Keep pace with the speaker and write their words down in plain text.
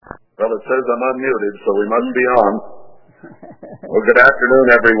Well, it says I'm unmuted, so we must be on. Well, good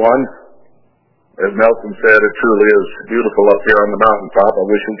afternoon, everyone. As Nelson said, it truly is beautiful up here on the mountaintop. I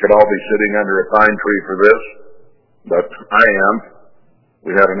wish we could all be sitting under a pine tree for this, but I am.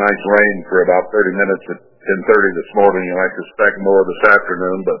 We had a nice rain for about 30 minutes at 10:30 this morning, and I suspect more this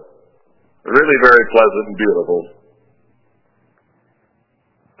afternoon, but really very pleasant and beautiful.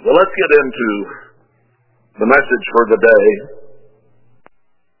 Well, let's get into the message for the day.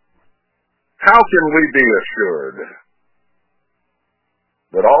 How can we be assured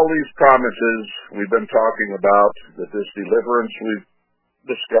that all these promises we've been talking about, that this deliverance we've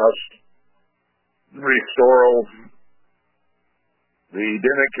discussed, restoral, the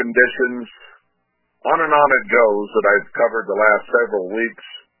Edenic conditions, on and on it goes, that I've covered the last several weeks,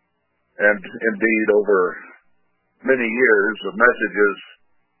 and indeed over many years of messages,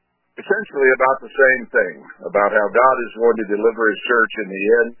 essentially about the same thing, about how God is going to deliver His church in the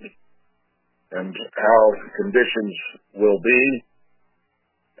end, and how conditions will be.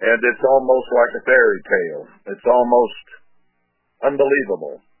 And it's almost like a fairy tale. It's almost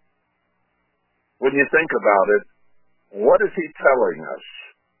unbelievable. When you think about it, what is He telling us?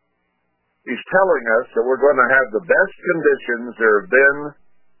 He's telling us that we're going to have the best conditions there have been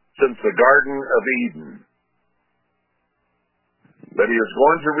since the Garden of Eden. That He is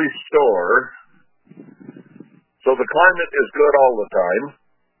going to restore. So the climate is good all the time.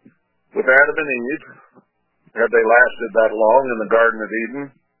 With Adam and Eve, had they lasted that long in the Garden of Eden,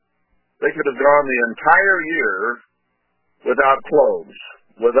 they could have gone the entire year without clothes,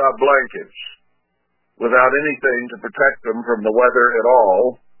 without blankets, without anything to protect them from the weather at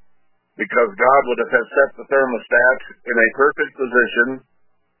all, because God would have set the thermostat in a perfect position,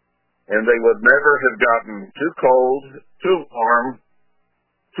 and they would never have gotten too cold, too warm,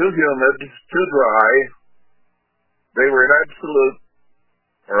 too humid, too dry. They were in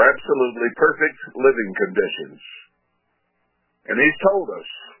absolutely perfect living conditions. And He's told us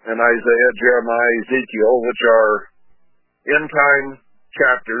in Isaiah, Jeremiah, Ezekiel, which are end-time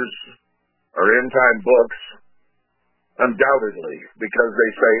chapters, or end-time books, undoubtedly, because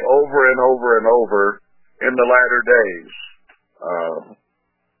they say over and over and over in the latter days,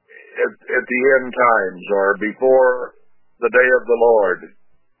 at the end times, or before the day of the Lord.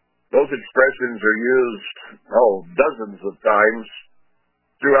 Those expressions are used, dozens of times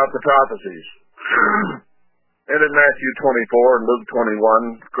throughout the prophecies. And in Matthew 24 and Luke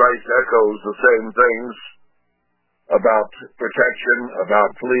 21, Christ echoes the same things about protection,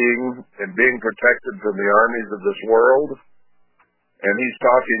 about fleeing and being protected from the armies of this world. And He's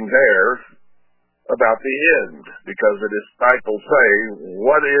talking there about the end, because the disciples say,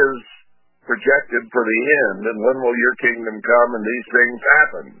 what is projected for the end, and when will your kingdom come and these things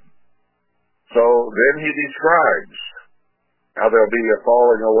happen? So then He describes how there'll be a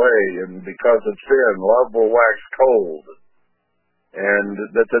falling away, and because of sin, love will wax cold, and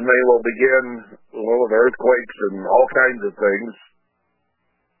that then they will begin with earthquakes and all kinds of things.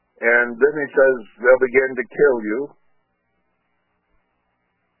 And then He says they'll begin to kill you,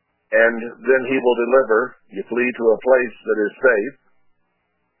 and then He will deliver. You flee to a place that is safe.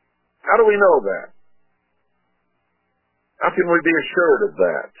 How do we know that? How can we be assured of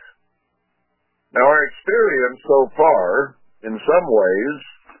that? Now, our experience so far, in some ways,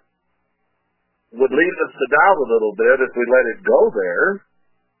 would lead us to doubt a little bit if we let it go there.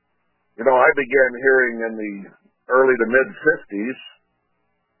 You know, I began hearing in the early to mid-50s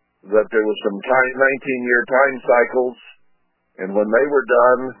that there was some 19-year time cycles, and when they were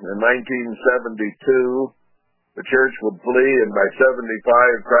done in 1972, the church would flee, and by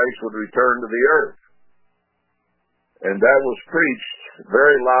 75, Christ would return to the earth. And that was preached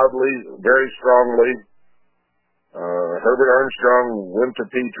very loudly, very strongly. Herbert Armstrong went to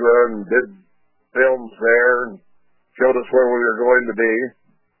Petra and did films there and showed us where we were going to be.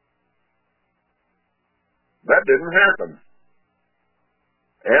 That didn't happen.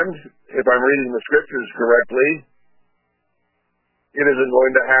 And if I'm reading the scriptures correctly, it isn't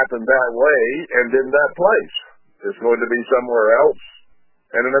going to happen that way and in that place. It's going to be somewhere else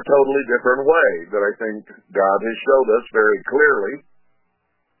and in a totally different way that I think God has showed us very clearly.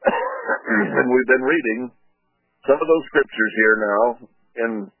 And we've been reading some of those scriptures here now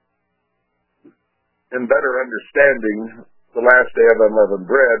in better understanding the last day of unleavened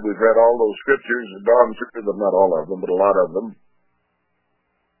bread. We've read all those scriptures and gone through them, not all of them, but a lot of them,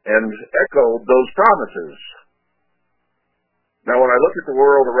 and echoed those promises. Now, when I look at the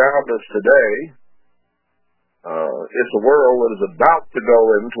world around us today, it's a world that is about to go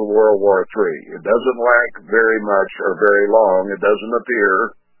into World War III. It doesn't lack very much or very long. It doesn't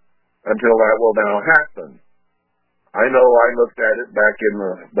appear until that will now happen. I know I looked at it back in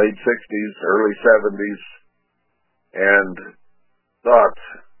the late 60s, early 70s, and thought,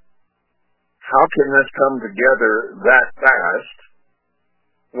 how can this come together that fast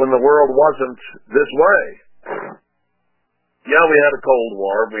when the world wasn't this way? Yeah, we had a Cold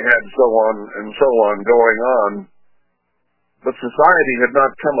War, we had so on and so on going on, but society had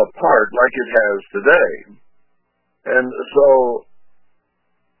not come apart like it has today. And so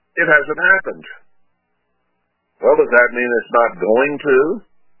it hasn't happened. Well, does that mean it's not going to?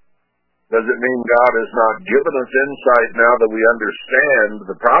 Does it mean God has not given us insight now that we understand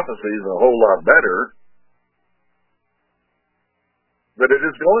the prophecies a whole lot better? That it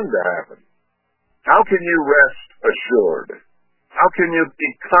is going to happen. How can you rest assured? How can you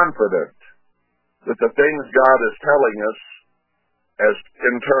be confident that the things God is telling us as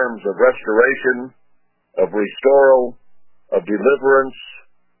in terms of restoration, of restoral, of deliverance,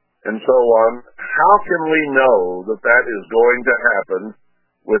 and so on, how can we know that that is going to happen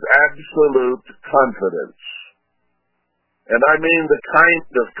with absolute confidence? And I mean the kind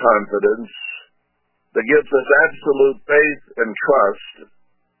of confidence that gives us absolute faith and trust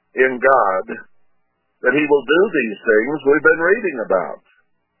in God that He will do these things we've been reading about.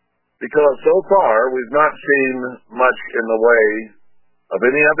 Because so far we've not seen much in the way of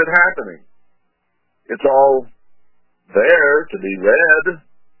any of it happening. It's all there to be read.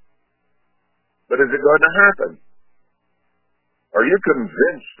 But is it going to happen? Are you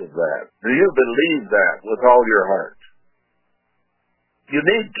convinced of that? Do you believe that with all your heart? You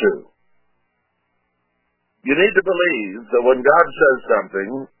need to. You need to believe that when God says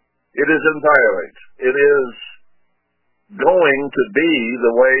something, it is inviolate. It is going to be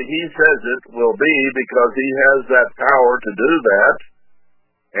the way He says it will be because He has that power to do that,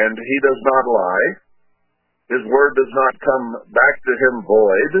 and He does not lie. His word does not come back to Him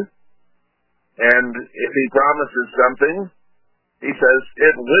void. And if He promises something, He says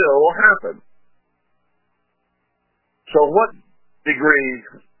it will happen. So what degree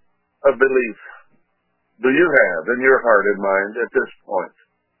of belief do you have in your heart and mind at this point?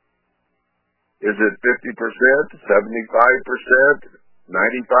 Is it 50%, 75%, 95%?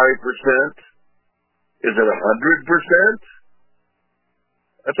 Is it 100%?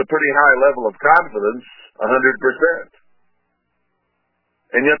 That's a pretty high level of confidence, 100%.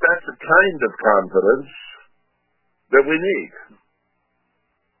 And yet that's the kind of confidence that we need.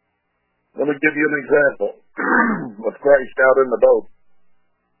 Let me give you an example. With Christ out in the boat,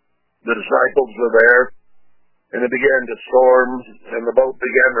 the disciples were there, and it began to storm, and the boat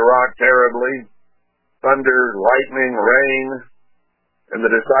began to rock terribly. Thunder, lightning, rain, and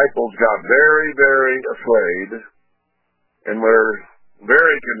the disciples got very, very afraid, and were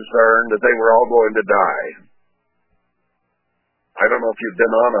very concerned that they were all going to die. I don't know if you've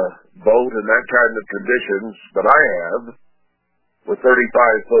been on a boat in that kind of conditions, but I have, with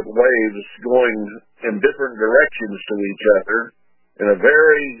 35-foot waves going in different directions to each other in a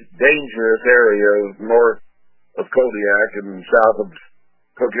very dangerous area north of Kodiak and south of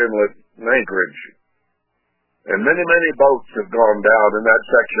Cook Inlet and Anchorage. And many, many boats have gone down in that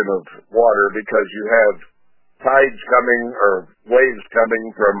section of water because you have tides coming or waves coming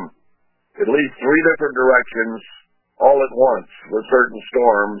from at least 3 different directions all at once with certain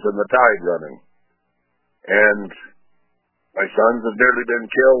storms and the tide running. And my sons have nearly been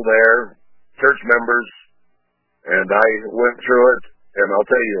killed there, church members, and I went through it, and I'll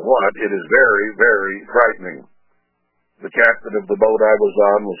tell you what, it is very, very frightening. The captain of the boat I was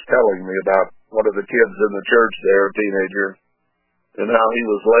on was telling me about one of the kids in the church there, a teenager, and how he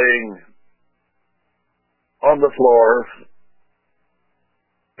was laying on the floor,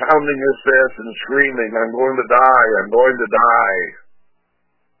 pounding his fist and screaming, I'm going to die, I'm going to die,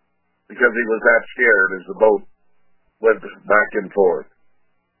 because he was that scared as the boat went back and forth.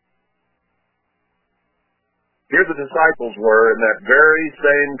 Here the disciples were in that very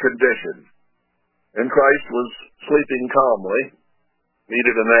same condition, and Christ was sleeping calmly,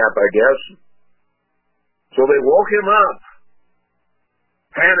 needed a nap, I guess. So they woke him up,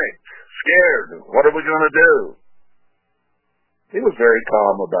 panicked, scared. What are we going to do? He was very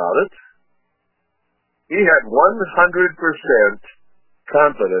calm about it. He had 100%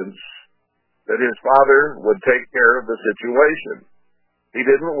 confidence that his Father would take care of the situation. He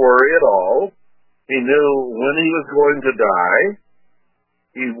didn't worry at all. He knew when he was going to die.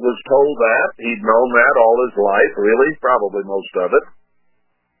 He was told that. He'd known that all his life, really, probably most of it.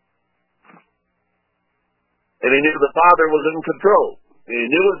 And he knew the Father was in control. He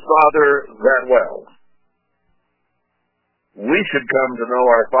knew his Father that well. We should come to know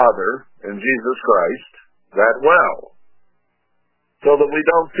our Father in Jesus Christ that well, so that we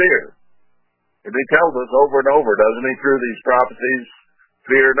don't fear. And he tells us over and over, doesn't he, through these prophecies,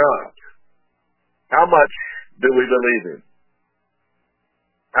 fear not. How much do we believe in?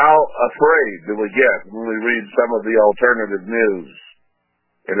 How afraid do we get when we read some of the alternative news?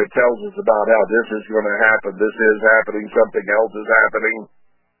 And it tells us about how this is going to happen, this is happening, something else is happening.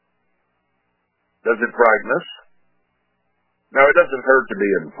 Does it frighten us? Now, it doesn't hurt to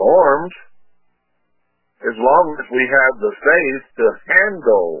be informed, as long as we have the faith to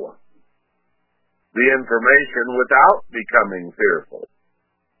handle the information without becoming fearful.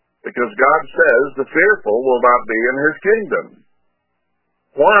 Because God says the fearful will not be in his kingdom.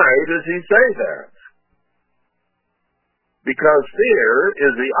 Why does he say that? Because fear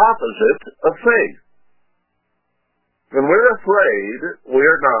is the opposite of faith. When we're afraid,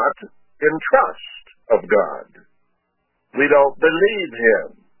 we're not in trust of God. We don't believe him.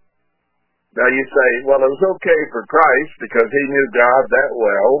 Now you say, well, it was okay for Christ because he knew God that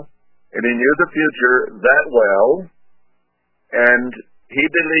well, and he knew the future that well, and he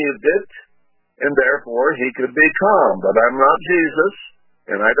believed it, and therefore he could be calm. But I'm not Jesus,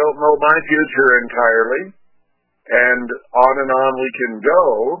 and I don't know my future entirely, and on we can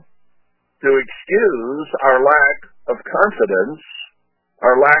go to excuse our lack of confidence,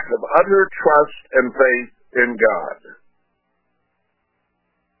 our lack of utter trust and faith in God.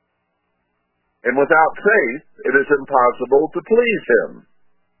 And without faith, it is impossible to please him.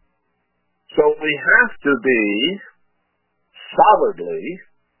 So we have to be solidly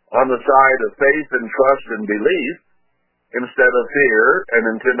on the side of faith and trust and belief instead of fear and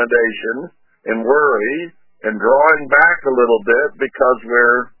intimidation and worry and drawing back a little bit because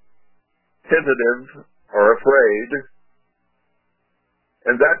we're tentative or afraid.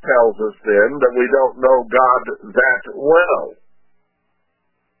 And that tells us then that we don't know God that well.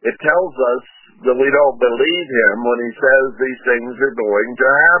 It tells us that we don't believe him when he says these things are going to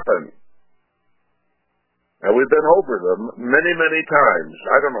happen. Now, we've been over them many, many times.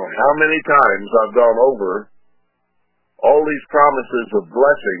 I don't know how many times I've gone over all these promises of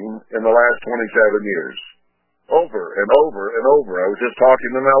blessing in the last 27 years. Over and over and over. I was just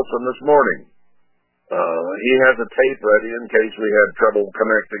talking to Nelson this morning. He has a tape ready in case we had trouble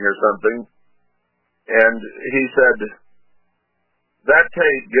connecting or something. And he said, that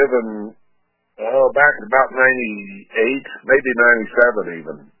tape given back in about 98, maybe 97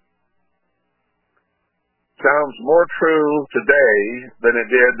 even, sounds more true today than it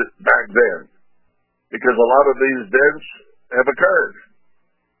did back then. Because a lot of these events have occurred.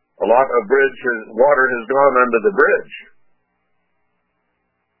 A lot of water has gone under the bridge.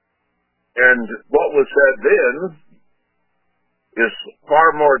 And what was said then is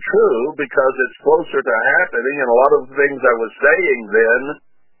far more true because it's closer to happening, and a lot of the things I was saying then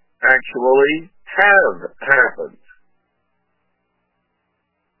actually have happened.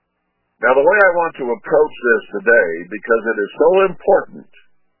 Now, the way I want to approach this today, because it is so important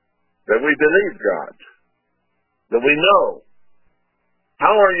that we believe God, that we know,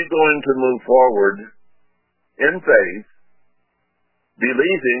 how are you going to move forward in faith,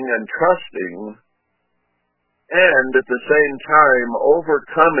 believing and trusting, and at the same time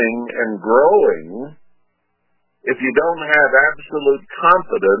overcoming and growing if you don't have absolute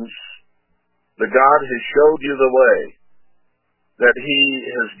confidence that God has showed you the way, that he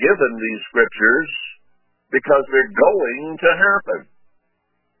has given these scriptures because they're going to happen?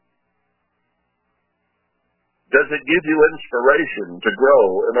 Does it give you inspiration to grow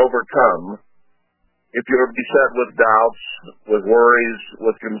and overcome if you're beset with doubts, with worries,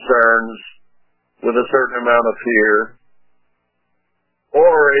 with concerns, with a certain amount of fear?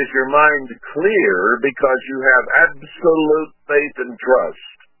 Or is your mind clear because you have absolute faith and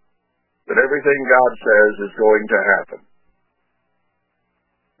trust that everything God says is going to happen?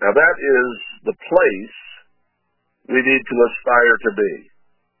 Now that is the place we need to aspire to be.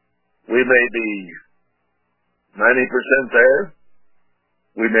 We may be 90% there.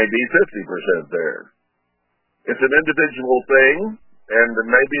 We may be 50% there. It's an individual thing, and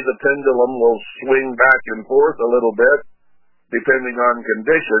maybe the pendulum will swing back and forth a little bit, depending on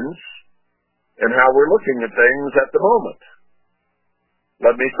conditions and how we're looking at things at the moment.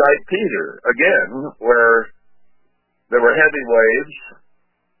 Let me cite Peter again, where there were heavy waves,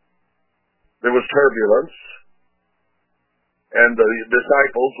 there was turbulence, and the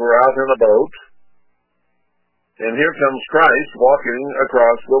disciples were out in a boat, and here comes Christ walking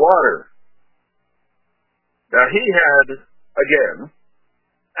across the water. Now, he had, again,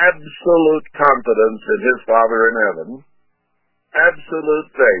 absolute confidence in his Father in heaven, absolute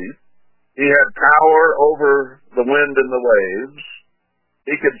faith. He had power over the wind and the waves.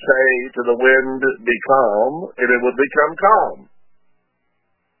 He could say to the wind, be calm, and it would become calm.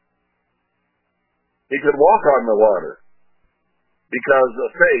 He could walk on the water because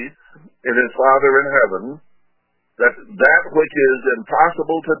of faith in his Father in heaven, that which is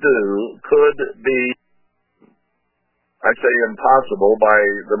impossible to do could be, I say impossible by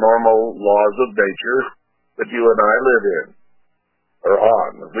the normal laws of nature that you and I live in, or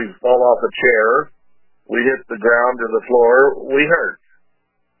on. If we fall off a chair, we hit the ground or the floor, we hurt.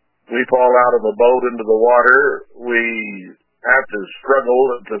 We fall out of a boat into the water, we have to struggle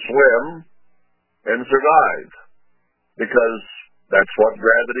to swim and survive, because that's what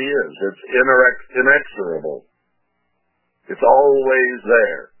gravity is. It's inexorable. It's always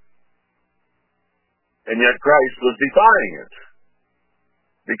there. And yet Christ was defying it,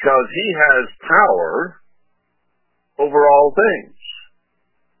 because he has power over all things.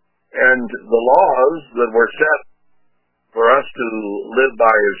 And the laws that were set for us to live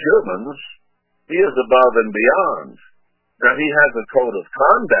by as humans, he is above and beyond. Now, he has a code of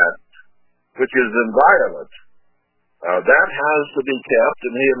conduct which is inviolate. That has to be kept,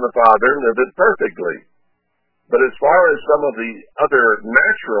 and he and the Father live it perfectly. But as far as some of the other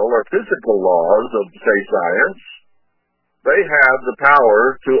natural or physical laws of, say, science, they have the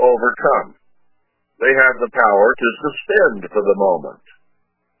power to overcome. They have the power to suspend for the moment.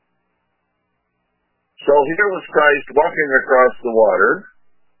 So here was Christ walking across the water,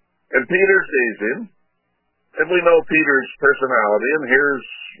 and Peter sees him, and we know Peter's personality, and here's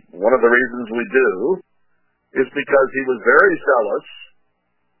one of the reasons we do, is because he was very zealous.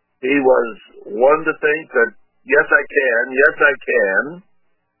 He was one to think that, yes, I can.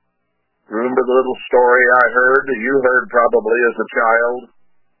 Remember the little story I heard, you heard probably as a child,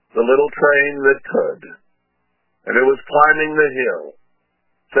 the little train that could. And it was climbing the hill,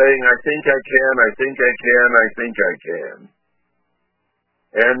 saying, I think I can, I think I can, I think I can.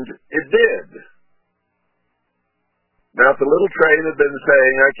 And it did. Now, if the little train had been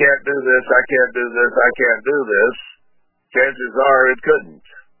saying, I can't do this, I can't do this, I can't do this, chances are it couldn't.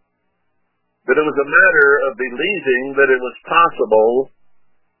 But it was a matter of believing that it was possible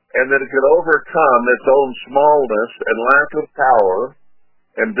and that it could overcome its own smallness and lack of power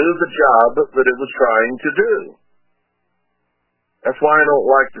and do the job that it was trying to do. That's why I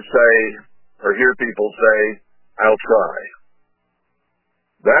don't like to say or hear people say, I'll try.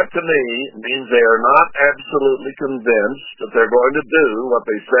 That to me means they are not absolutely convinced that they're going to do what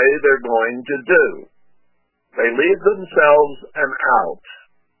they say they're going to do. They leave themselves an out.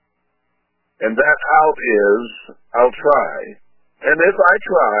 And that out is, I'll try. And if I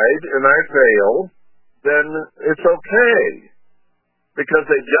tried and I fail, then it's okay. Because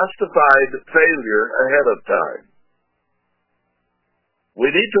they justified failure ahead of time. We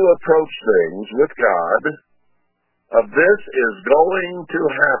need to approach things with God of this is going to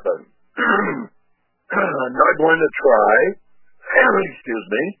happen. I'm not going to try. Excuse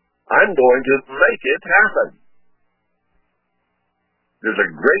me. I'm going to make it happen. There's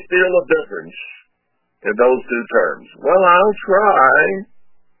a great deal of difference in those two terms. Well, I'll try,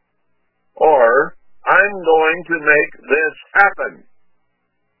 or I'm going to make this happen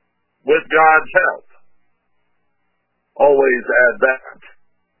with God's help. Always add that,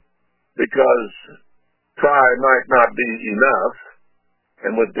 because try might not be enough,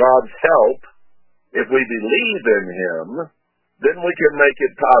 and with God's help, if we believe in him, then we can make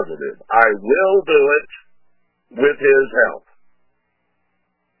it positive. I will do it with his help.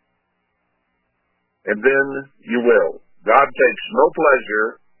 And then you will. God takes no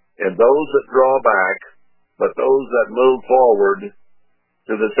pleasure in those that draw back, but those that move forward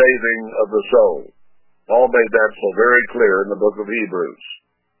to the saving of the soul. Paul made that so very clear in the book of Hebrews.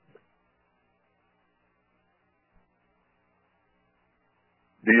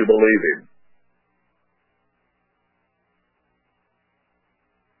 Do you believe him?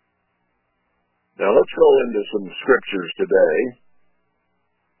 Now let's go into some scriptures today,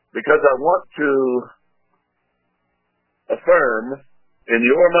 because I want to affirm in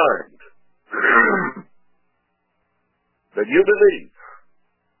your mind that you believe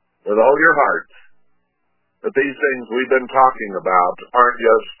with all your heart that these things we've been talking about aren't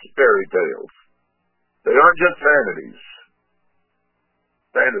just fairy tales. They aren't just fantasies,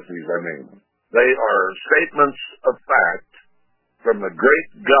 I mean. They are statements of fact from the great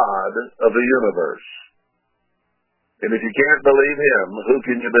God of the universe. And if you can't believe him, who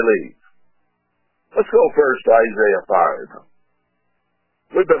can you believe? Let's go first to Isaiah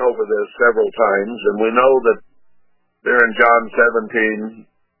 5. We've been over this several times, and we know that there in John 17,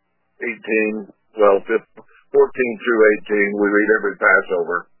 14 through 18, we read every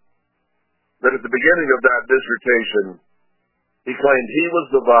Passover, that at the beginning of that dissertation, he claimed he was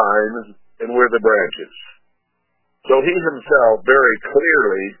the vine and we're the branches. So he himself very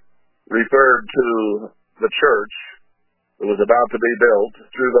clearly referred to the church that was about to be built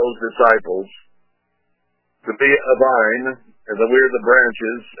through those disciples to be a vine, and that we're the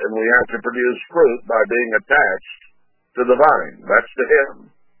branches, and we have to produce fruit by being attached to the vine. That's to him.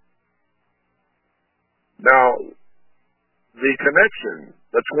 Now, the connection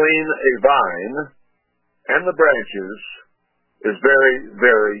between a vine and the branches is very,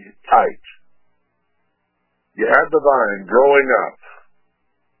 very tight. You have the vine growing up,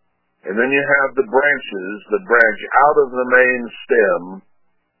 and then you have the branches that branch out of the main stem,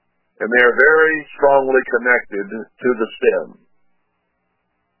 and they are very strongly connected to the stem.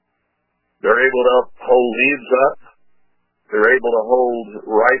 They're able to hold leaves up. They're able to hold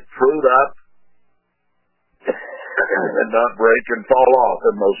ripe fruit up and not break and fall off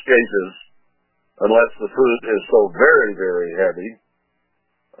in most cases, unless the fruit is so very, very heavy.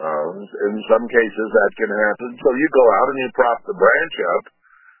 In some cases that can happen. So you go out and you prop the branch up.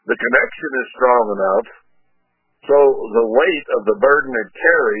 The connection is strong enough so the weight of the burden it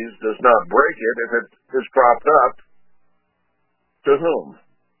carries does not break it if it is propped up. To whom?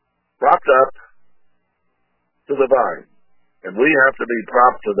 Propped up to the vine. And we have to be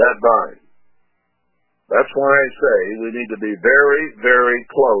propped to that vine. That's why I say we need to be very, very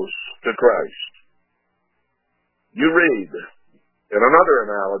close to Christ. You read, in another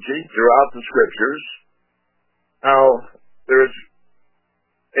analogy, throughout the Scriptures, how there's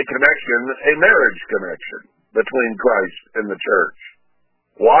a connection, a marriage connection, between Christ and the church.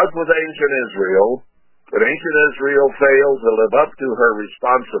 Was with ancient Israel, but ancient Israel failed to live up to her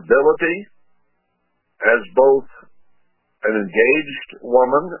responsibility as both an engaged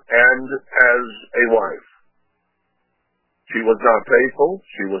woman and as a wife. She was not faithful,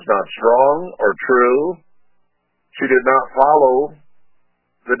 she was not strong or true, she did not follow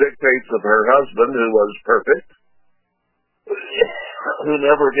the dictates of her husband, who was perfect, who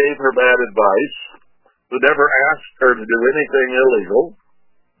never gave her bad advice, who never asked her to do anything illegal,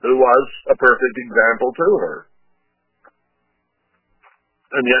 who was a perfect example to her.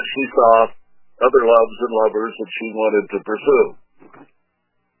 And yet she saw other loves and lovers that she wanted to pursue.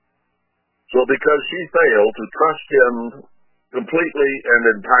 So because she failed to trust him completely and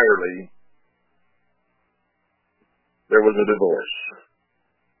entirely, there was a divorce.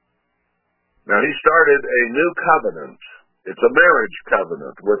 Now he started a new covenant. It's a marriage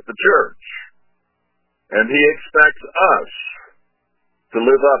covenant with the church. And he expects us to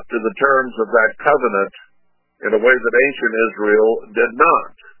live up to the terms of that covenant in a way that ancient Israel did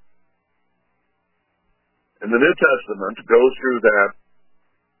not. And the New Testament goes through that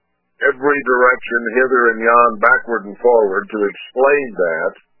every direction, hither and yon, backward and forward, to explain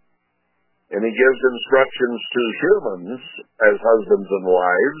that. And he gives instructions to humans as husbands and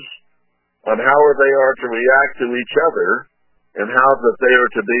wives on how they are to react to each other and how that they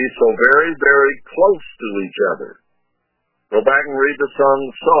are to be so very, very close to each other. Go back and read the Song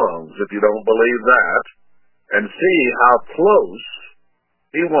of Songs, if you don't believe that, and see how close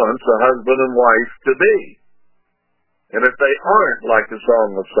he wants a husband and wife to be. And if they aren't like the Song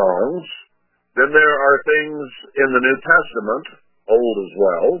of Songs, then there are things in the New Testament, old as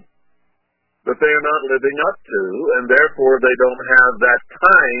well, that they are not living up to, and therefore they don't have that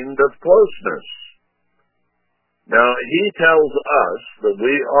kind of closeness. Now, he tells us that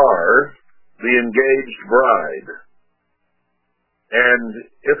we are the engaged bride. And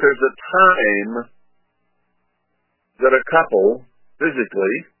if there's a time that a couple,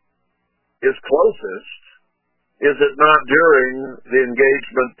 physically, is closest, is it not during the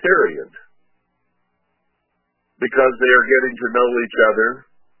engagement period? Because they are getting to know each other.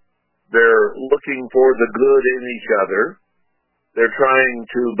 They're looking for the good in each other. They're trying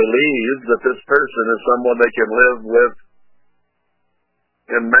to believe that this person is someone they can live with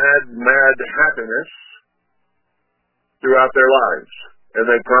in mad happiness throughout their lives. And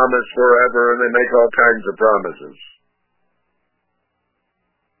they promise forever, and they make all kinds of promises.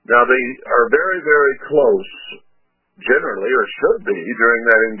 Now, they are very, very close, generally, or should be, during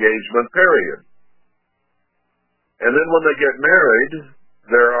that engagement period. And then when they get married,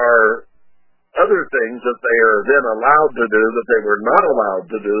 there are other things that they are then allowed to do that they were not allowed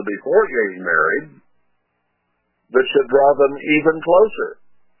to do before getting married that should draw them even closer.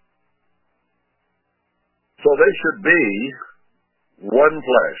 So they should be one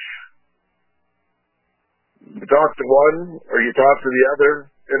flesh. You talk to one or you talk to the other,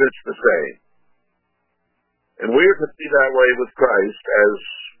 and it's the same. And we are to be that way with Christ as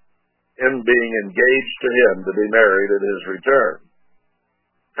in being engaged to him to be married at his return.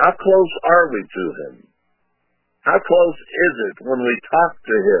 How close are we to him? How close is it when we talk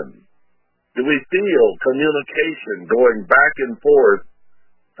to him? Do we feel communication going back and forth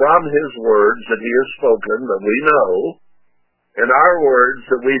from his words that he has spoken that we know, and our words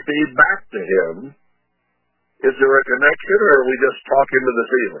that we feed back to him? Is there a connection, or are we just talking to the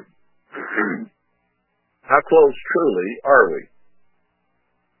ceiling? How close truly are we?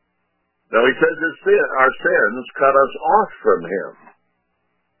 Now he says our sins cut us off from him.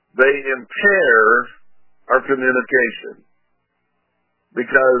 They impair our communication.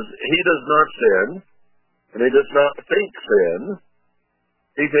 Because he does not sin, and he does not think sin,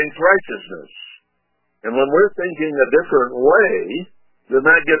 he thinks righteousness. And when we're thinking a different way, then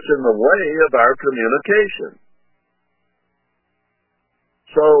that gets in the way of our communication.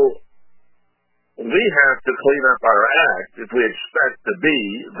 So, we have to clean up our act if we expect to be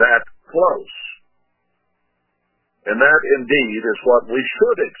that close. And that indeed is what we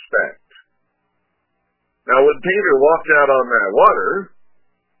should expect. Now when Peter walked out on that water,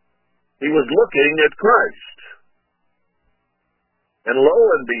 he was looking at Christ. And lo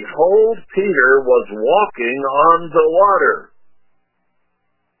and behold, Peter was walking on the water.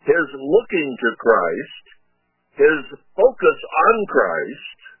 His looking to Christ, his focus on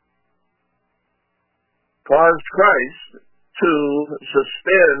Christ, caused Christ to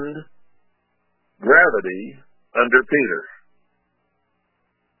suspend gravity under Peter.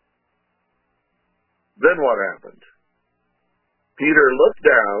 Then what happened? Peter looked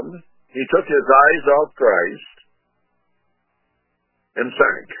down, he took his eyes off Christ, and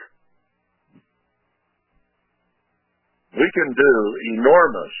sank. We can do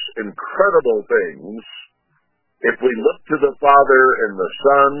enormous, incredible things if we look to the Father and the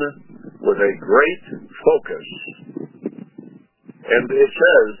Son with a great focus. And it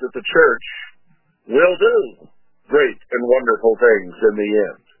says that the church will do great and wonderful things in the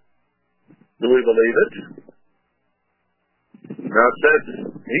end. Do we believe it? Now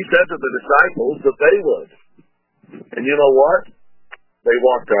he said to the disciples that they would. And you know what? They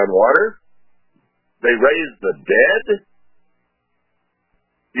walked on water. They raised the dead.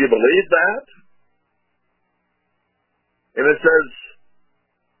 Do you believe that? And it says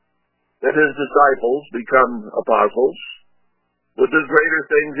that his disciples become apostles would do greater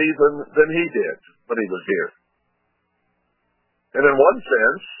things even than he did when he was here. And in one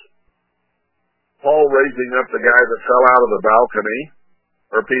sense, Paul raising up the guy that fell out of the balcony,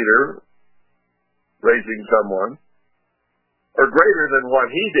 or Peter raising someone, are greater than what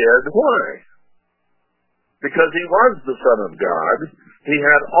he did. Why? Because he was the Son of God. He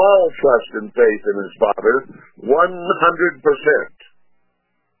had all trust and faith in his Father, 100%.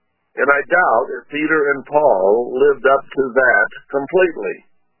 And I doubt if Peter and Paul lived up to that completely.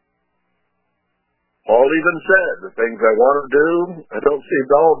 Paul even said, the things I want to do, I don't seem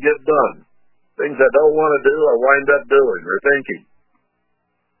to all get done. Things I don't want to do, I wind up doing or thinking.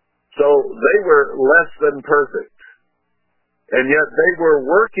 So they were less than perfect. And yet they were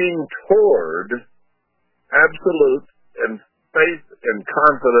working toward absolute and faith and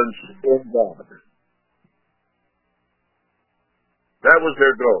confidence in God. That was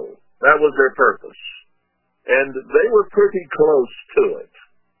their goal. That was their purpose. And they were pretty close to it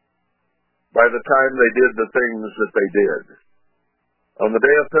by the time they did the things that they did. On the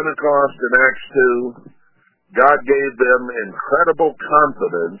day of Pentecost in Acts 2, God gave them incredible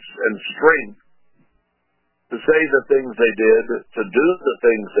confidence and strength to say the things they did, to do the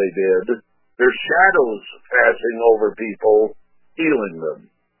things they did, their shadows passing over people, healing them.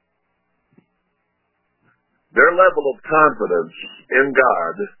 Their level of confidence in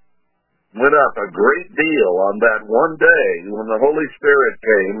God went up a great deal on that one day when the Holy Spirit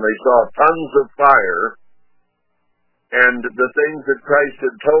came. They saw tongues of fire, and the things that Christ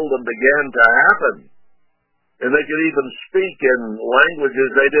had told them began to happen. And they could even speak in languages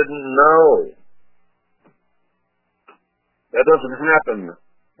they didn't know. That doesn't happen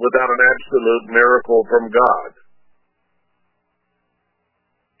without an absolute miracle from God.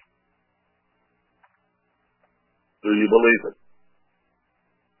 Do you believe it?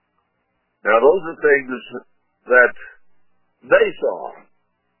 Now those are things that they saw.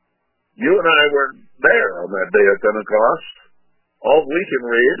 You and I weren't there on that day of Pentecost. All we can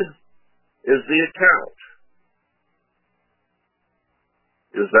read is the account.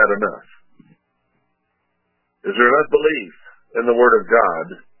 Is that enough? Is there enough belief in the Word of God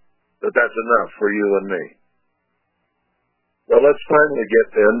that that's enough for you and me? Well, let's finally get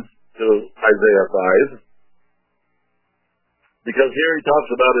then to Isaiah 5. Because here he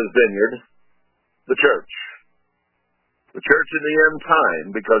talks about his vineyard, the church. The church in the end time,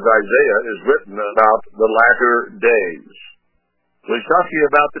 because Isaiah is written about the latter days. So he's talking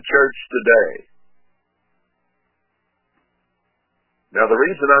about the church today. Now the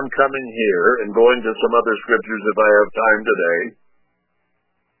reason I'm coming here and going to some other scriptures if I have time today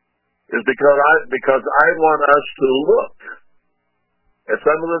is because I want us to look at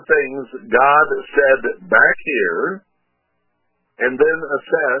some of the things God said back here and then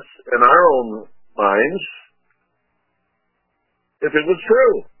assess in our own minds if it was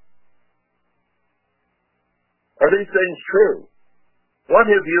true. Are these things true? What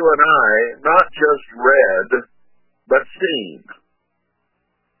have you and I not just read, but seen?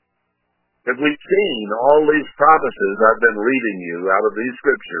 Have we seen all these promises I've been reading you out of these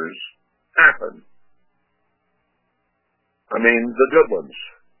scriptures happen? I mean, the good ones.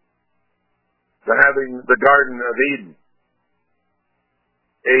 The having the Garden of Eden.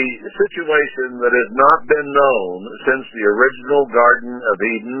 A situation that has not been known since the original Garden of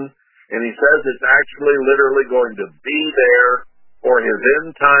Eden, and he says it's actually literally going to be there for his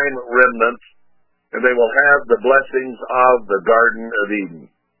end-time remnant, and they will have the blessings of the Garden of Eden.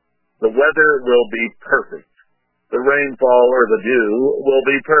 The weather will be perfect. The rainfall or the dew will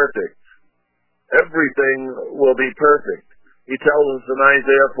be perfect. Everything will be perfect. He tells us in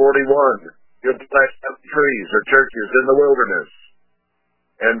Isaiah 41, he'll bless trees or churches in the wilderness,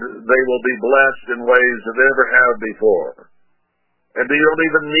 and they will be blessed in ways that they never have before. And you don't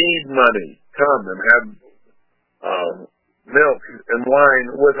even need money. Come and have milk and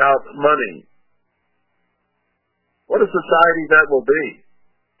wine without money. What a society that will be.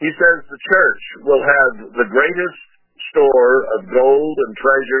 He says the church will have the greatest store of gold and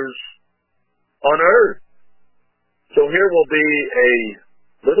treasures on earth. So here will be a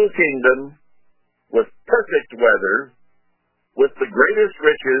little kingdom with perfect weather, with the greatest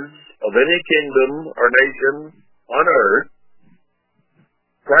riches of any kingdom or nation on earth,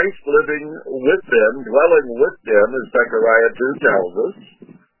 Christ living with them, dwelling with them, as Zechariah 2 tells us,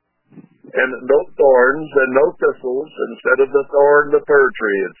 and no thorns and no thistles, instead of the thorn, the fir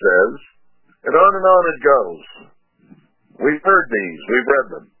tree, it says, and on it goes. We've heard these, we've read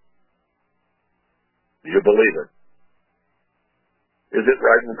them. Do you believe it? Is it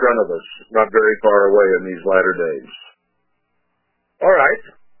right in front of us, not very far away in these latter days? All right.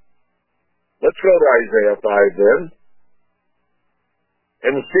 Let's go to Isaiah 5 then,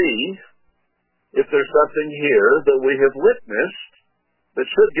 and see if there's something here that we have witnessed that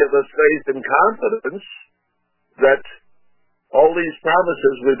should give us faith and confidence that all these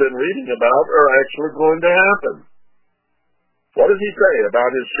promises we've been reading about are actually going to happen. What does he say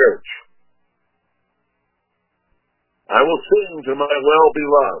about his church? I will sing to my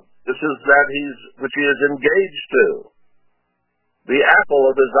well-beloved. This is that which he is engaged to. The apple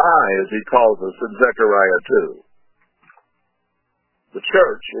of his eye, as he calls us in Zechariah 2. The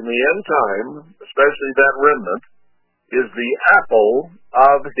church in the end time, especially that remnant, is the apple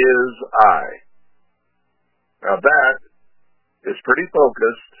of his eye. Now that is pretty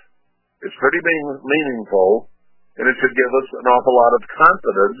focused, it's pretty meaningful, and it should give us an awful lot of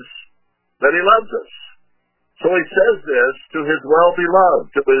confidence that he loves us. So he says this to his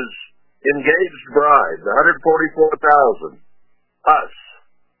well-beloved, to his engaged bride, the 144,000. Us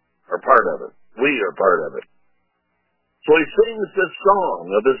are part of it. We are part of it. So he sings this song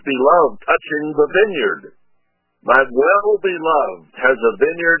of his beloved touching the vineyard. My well-beloved has a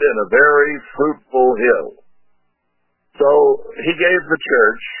vineyard and a very fruitful hill. So he gave the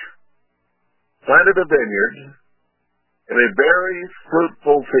church, planted a vineyard, and a very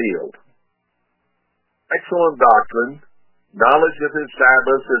fruitful field. Excellent doctrine, knowledge of his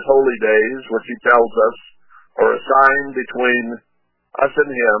Sabbaths, his holy days, which he tells us are a sign between us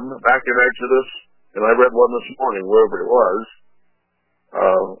and him, back in Exodus, and I read one this morning, wherever it was,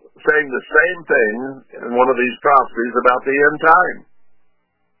 saying the same thing in one of these prophecies about the end time.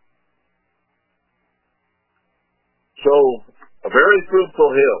 So, a very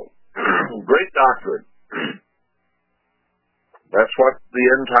fruitful hill, great doctrine. That's what the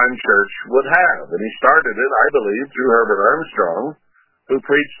end time church would have. And he started it, I believe, through Herbert Armstrong, who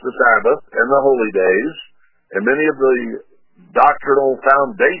preached the Sabbath and the holy days, and many of the doctrinal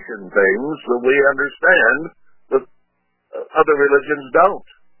foundation things that we understand that other religions don't.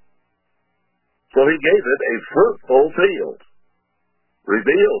 So he gave it a fruitful field,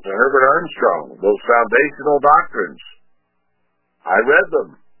 revealed to Herbert Armstrong, those foundational doctrines. I read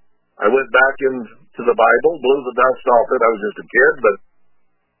them. I went back into the Bible, blew the dust off it. I was just a kid, but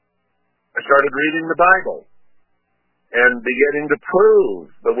I started reading the Bible and beginning to prove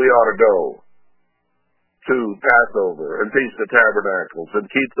that we ought to go to Passover and Feast of Tabernacles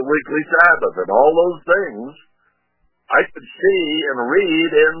and keep the weekly Sabbath and all those things I could see and read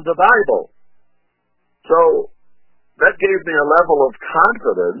in the Bible. So that gave me a level of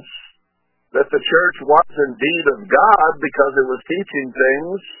confidence that the church was indeed of God because it was teaching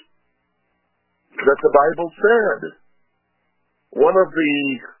things that the Bible said. One of the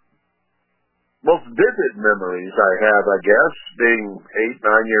most vivid memories I have, I guess, being 8,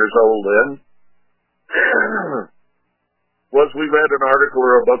 9 years old then, was we read an article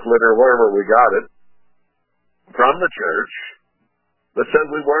or a booklet or wherever we got it from the church that said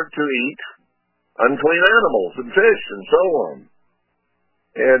we weren't to eat unclean animals and fish and so on.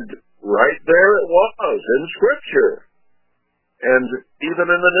 And right there it was in Scripture. And even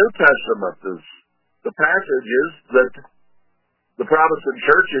in the New Testament, the passages that the Protestant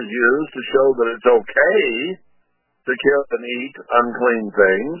churches use to show that it's okay to kill and eat unclean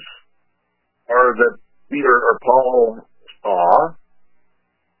things, or that Peter or Paul saw,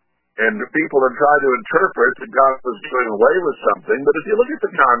 and people have tried to interpret that God was doing away with something, but if you look at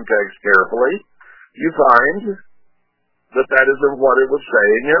the context carefully, you find that that isn't what it was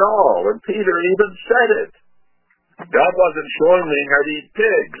saying at all. And Peter even said it. God wasn't showing me how to eat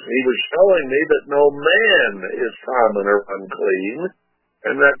pigs. He was showing me that no man is common or unclean,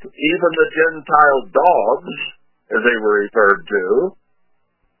 and that even the Gentile dogs, as they were referred to,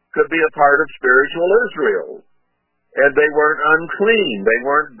 could be a part of spiritual Israel. And they weren't unclean. They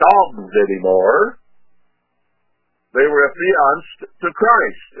weren't dogs anymore. They were affianced to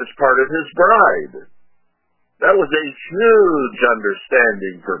Christ as part of his bride. That was a huge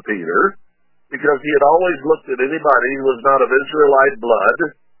understanding for Peter, because he had always looked at anybody who was not of Israelite blood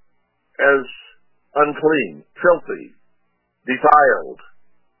as unclean, filthy, defiled.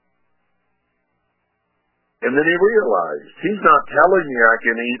 And then he realized, he's not telling me I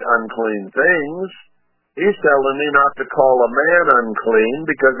can eat unclean things. He's telling me not to call a man unclean,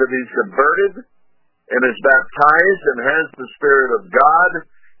 because if he's converted and is baptized and has the Spirit of God,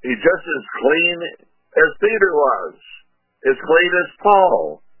 he's just as clean as Peter was, as clean as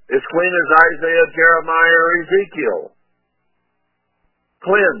Paul, as clean as Isaiah, Jeremiah, or Ezekiel.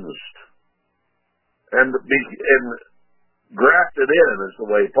 Cleansed and grafted in, is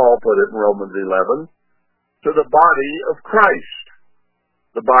the way Paul put it in Romans 11, to the body of Christ.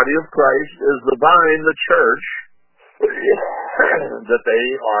 The body of Christ is the vine, the church, that they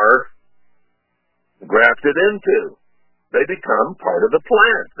are grafted into. They become part of the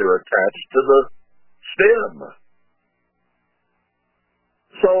plant. They're attached to the stem.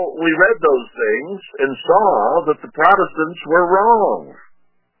 So we read those things and saw that the Protestants were wrong.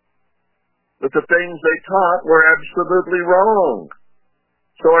 That the things they taught were absolutely wrong.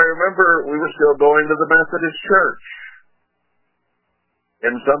 So I remember we were still going to the Methodist Church.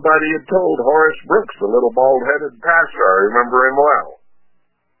 And somebody had told Horace Brooks, the little bald-headed pastor, I remember him well,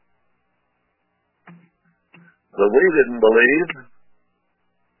 that we didn't believe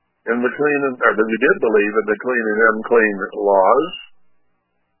in the clean, or that we did believe in the clean and unclean laws.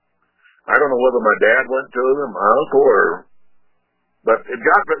 I don't know whether my dad went to them, my uncle, but it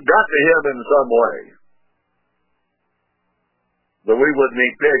got to him in some way that we wouldn't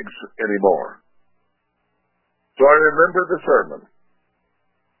eat pigs anymore. So I remember the sermon,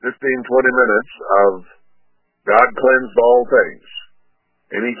 15, 20 minutes of God cleansed all things.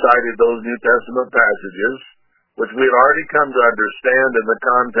 And he cited those New Testament passages, which we had already come to understand in the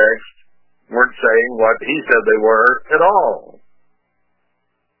context, weren't saying what he said they were at all.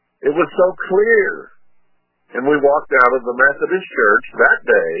 It was so clear. And we walked out of the Methodist Church that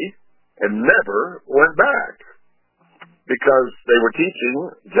day and never went back, because they were teaching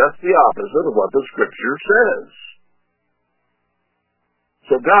just the opposite of what the Scripture says.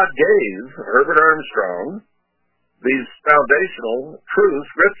 So God gave Herbert Armstrong these foundational, true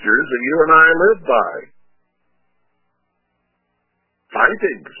Scriptures that you and I live by.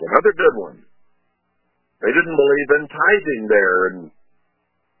 Tithing's another good one. They didn't believe in tithing there in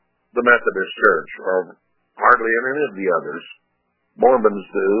the Methodist Church, or hardly in any of the others. Mormons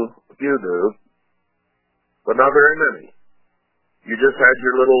do, a few do, but not very many. You just had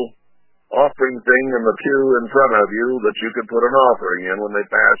your little offering thing in the pew in front of you that you could put an offering in when they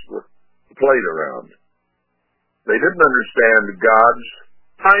passed the plate around. They didn't understand God's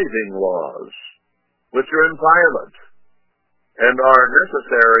tithing laws, which are inviolate and are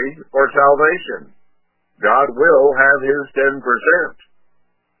necessary for salvation. God will have his 10%.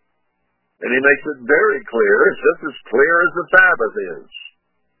 And he makes it very clear, it's just as clear as the Sabbath is,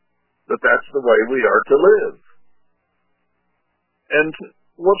 that that's the way we are to live. And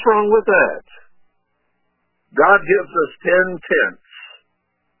what's wrong with that? God gives us 10/10,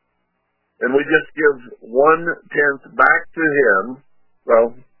 and we just give 1/10 back to him,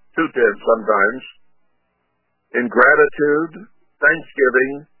 well, 2/10 sometimes, in gratitude,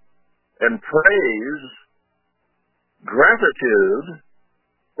 thanksgiving, and praise, gratitude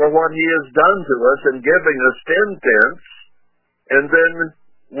for what he has done to us in giving us 10/10, and then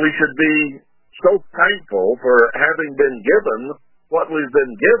we should be so thankful for having been given what we've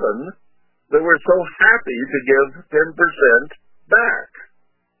been given, that we're so happy to give 10% back.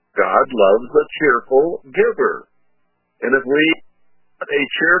 God loves a cheerful giver. And if we are a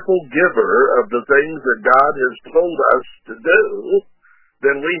cheerful giver of the things that God has told us to do,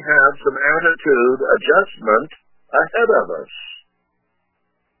 then we have some attitude adjustment ahead of us.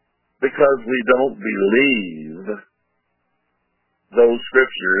 Because we don't believe those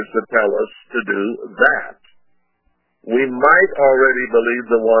scriptures that tell us to do that. We might already believe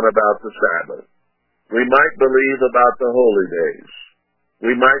the one about the Sabbath. We might believe about the holy days.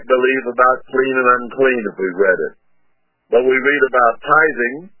 We might believe about clean and unclean if we read it. But we read about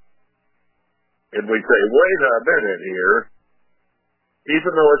tithing, and we say, wait a minute here.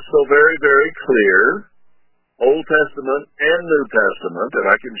 Even though it's so very, very clear, Old Testament and New Testament, and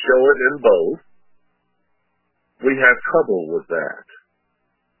I can show it in both, we have trouble with that.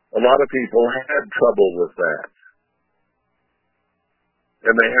 A lot of people had trouble with that.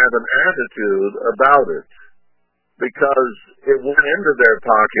 And they have an attitude about it because it went into their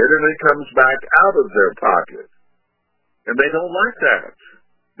pocket and it comes back out of their pocket. And they don't like that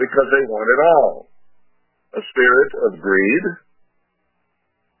because they want it all. A spirit of greed.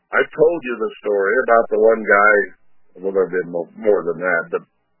 I've told you the story about the one guy, well, there have been more than that, but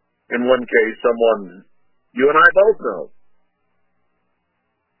in one case, someone you and I both know,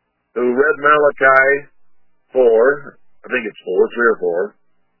 who read Malachi 4, I think it's 4, 3 or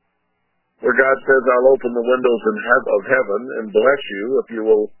 4, where God says, I'll open the windows of heaven and bless you if you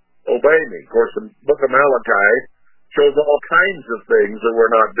will obey me. Of course, the book of Malachi shows all kinds of things that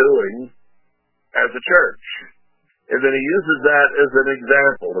we're not doing as a church. And then he uses that as an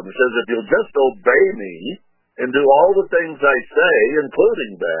example. And he says, if you'll just obey me and do all the things I say,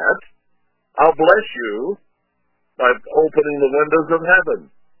 including that, I'll bless you by opening the windows of heaven.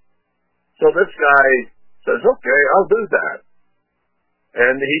 So this guy says, okay, I'll do that.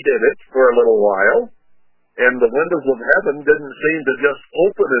 And he did it for a little while. And the windows of heaven didn't seem to just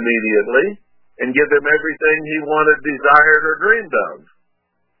open immediately and give him everything he wanted, desired, or dreamed of.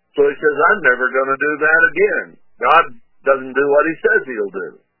 So he says, I'm never going to do that again. God doesn't do what he says he'll do.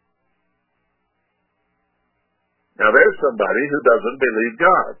 Now there's somebody who doesn't believe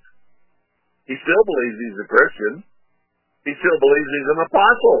God. He still believes he's a Christian. He still believes he's an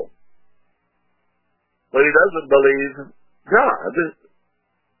apostle. But he doesn't believe God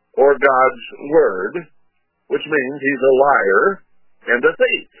or God's word, which means he's a liar and a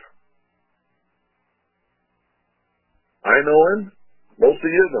thief. I know him. Most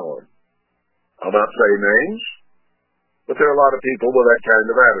of you know him. I'll not say names, but there are a lot of people with that kind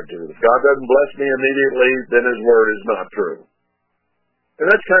of attitude. If God doesn't bless me immediately, then his word is not true. And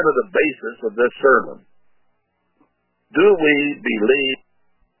that's kind of the basis of this sermon. Do we believe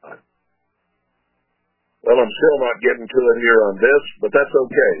God? Well, I'm still not getting to it here on this, but that's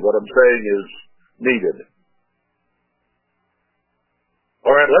okay. What I'm saying is needed.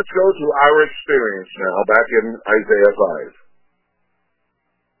 All right, let's go to our experience now, back in Isaiah 5.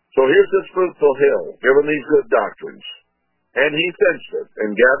 So here's this fruitful hill, given these good doctrines. And he fenced it,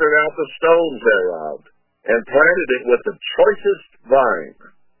 and gathered out the stones thereof, and planted it with the choicest vine.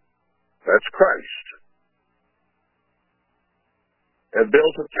 That's Christ. And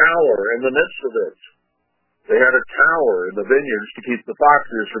built a tower in the midst of it. They had a tower in the vineyards to keep the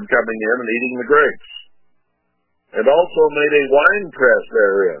foxes from coming in and eating the grapes. And also made a winepress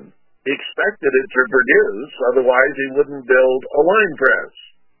therein. He expected it to produce, otherwise he wouldn't build a winepress.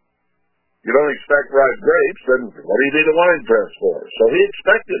 You don't expect ripe grapes, then what do you need a winepress for? So he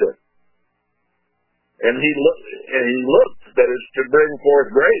expected it. And he looked that it should bring forth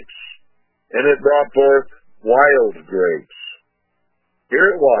grapes. And it brought forth wild grapes. Here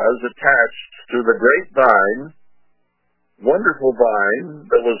it was, attached to the grapevine, wonderful vine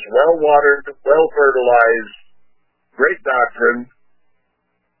that was well-watered, well-fertilized, great doctrine,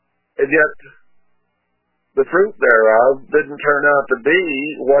 and yet the fruit thereof didn't turn out to be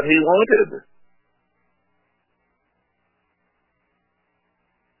what he wanted.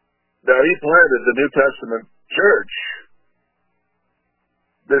 Now, he planted the New Testament church.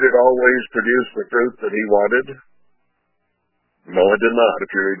 Did it always produce the fruit that he wanted? No, it did not, if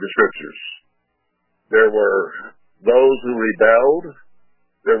you read the scriptures. There were those who rebelled.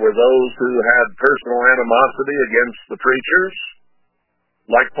 There were those who had personal animosity against the preachers,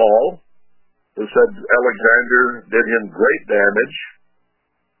 like Paul, who said Alexander did him great damage.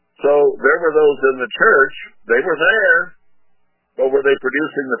 So there were those in the church, they were there, but were they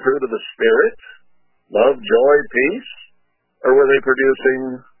producing the fruit of the Spirit? Love, joy, peace? Or were they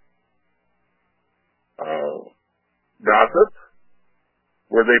producing gossip?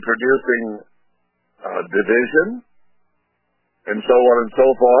 Were they producing division? and so on and so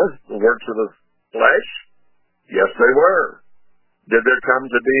forth, the works of the flesh? Yes, they were. Did there come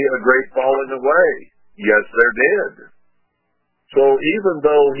to be a great falling away? Yes, there did. So even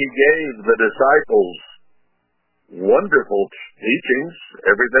though he gave the disciples wonderful teachings,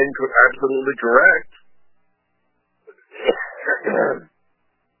 everything absolutely correct,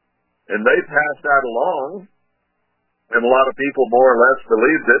 and they passed that along, and a lot of people more or less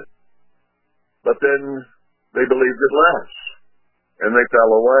believed it, but then they believed it less, and they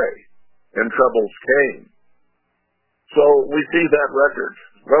fell away, and troubles came. So we see that record.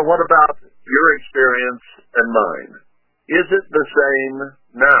 Well, what about your experience and mine? Is it the same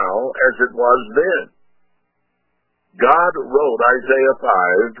now as it was then? God wrote Isaiah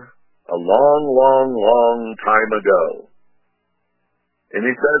 5 a long, long, long time ago. And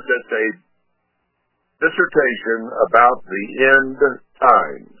he says it's a dissertation about the end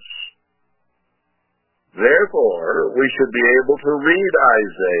times. Therefore, we should be able to read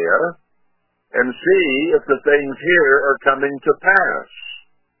Isaiah and see if the things here are coming to pass.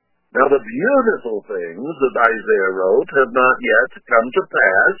 Now, the beautiful things that Isaiah wrote have not yet come to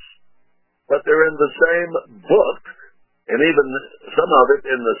pass, but they're in the same book, and even some of it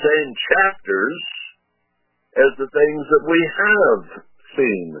in the same chapters as the things that we have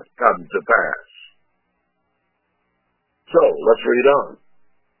seen come to pass. So, let's read on.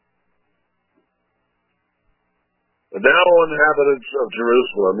 And now, inhabitants of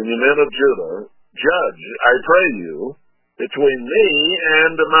Jerusalem and you men of Judah, judge, I pray you, between me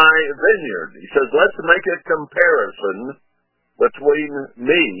and my vineyard. He says, let's make a comparison between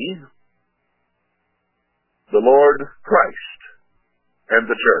me, the Lord Christ, and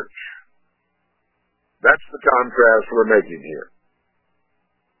the church. That's the contrast we're making here.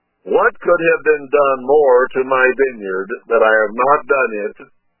 What could have been done more to my vineyard that I have not done it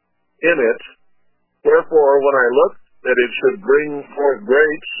in it? Wherefore, when I looked that it should bring forth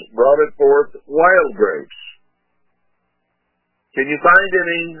grapes, brought it forth wild grapes. Can you find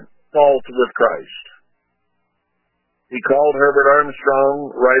any fault with Christ? He called Herbert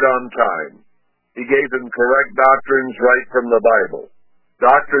Armstrong right on time. He gave him correct doctrines right from the Bible.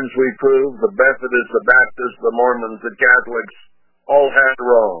 Doctrines we prove the Methodists, the Baptists, the Mormons, the Catholics all had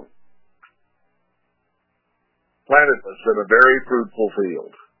wrong. Planted us in a very fruitful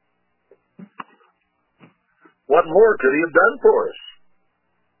field. What more could he have done for us?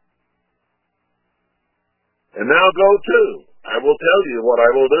 And now go to. I will tell you what I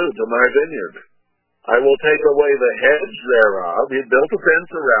will do to my vineyard. I will take away the hedge thereof. He built a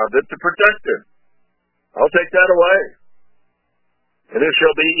fence around it to protect it. I'll take that away. And it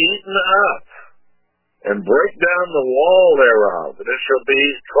shall be eaten up, and break down the wall thereof, and it shall be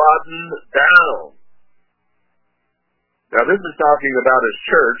trodden down. Now this is talking about his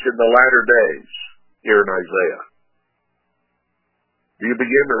church in the latter days, here in Isaiah. Do you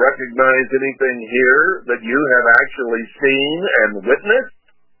begin to recognize anything here that you have actually seen and witnessed?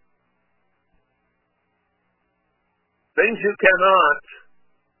 Things you cannot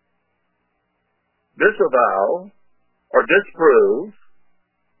disavow or disprove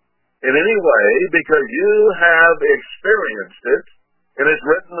in any way because you have experienced it, and it's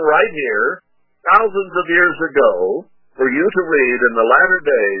written right here thousands of years ago for you to read in the latter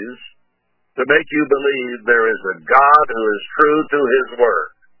days to make you believe there is a God who is true to his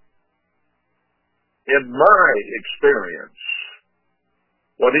word. In my experience,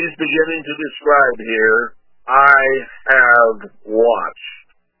 what he's beginning to describe here, I have watched.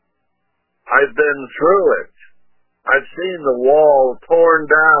 I've been through it. I've seen the wall torn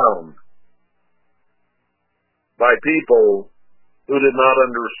down by people who did not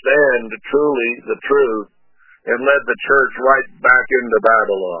understand truly the truth and led the church right back into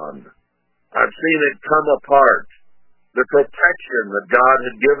Babylon. I've seen it come apart. The protection that God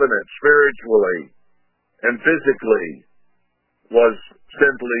had given it spiritually and physically was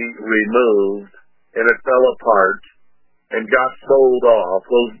simply removed, and it fell apart and got sold off.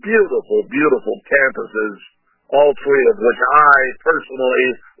 Those beautiful, beautiful campuses, all three of which I personally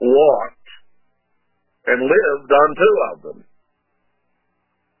walked and lived on two of them.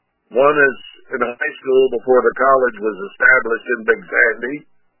 One is in high school before the college was established in Big Sandy,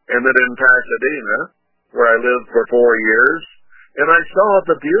 and then in Pasadena, where I lived for 4 years, and I saw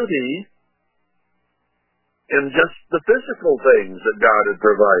the beauty in just the physical things that God had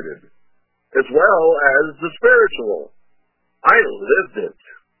provided, as well as the spiritual. I lived it.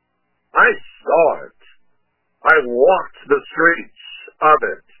 I saw it. I walked the streets of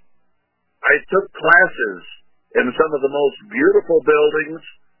it. I took classes in some of the most beautiful buildings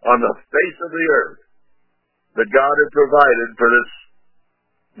on the face of the earth that God had provided for this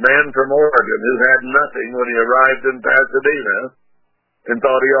man from Oregon who had nothing when he arrived in Pasadena and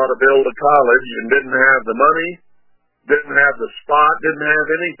thought he ought to build a college and didn't have the money, didn't have the spot, didn't have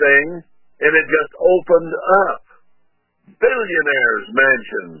anything, and it just opened up. Billionaires'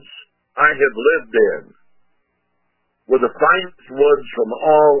 mansions I have lived in with the finest woods from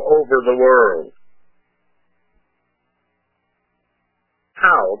all over the world.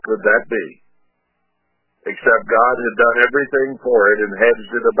 How could that be? Except God had done everything for it and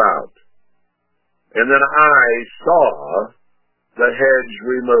hedged it about. And then I saw the hedge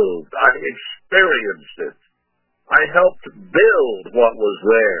removed. I experienced it. I helped build what was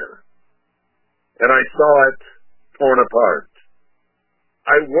there. And I saw it torn apart.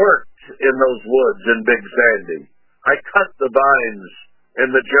 I worked in those woods in Big Sandy. I cut the vines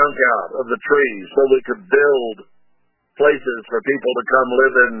and the junk out of the trees so we could build places for people to come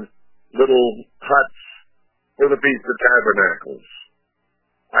live in little huts for the Feast of Tabernacles.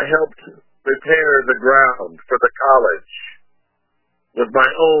 I helped prepare the ground for the college with my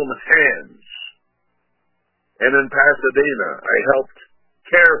own hands. And in Pasadena, I helped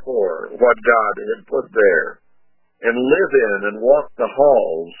care for what God had put there and live in and walk the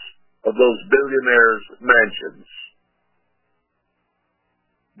halls of those billionaires' mansions.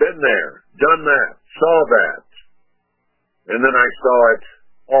 Been there, done that, saw that. And then I saw it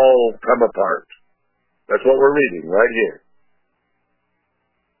all come apart. That's what we're reading right here.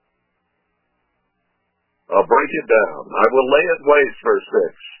 I'll break it down. I will lay it waste, verse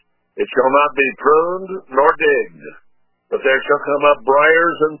 6. It shall not be pruned nor digged, but there shall come up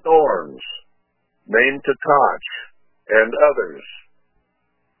briars and thorns, named to Koch and others.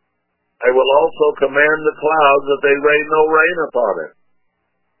 I will also command the clouds that they rain no rain upon it.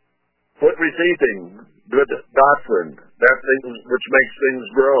 Quit receiving good doctrine, that thing which makes things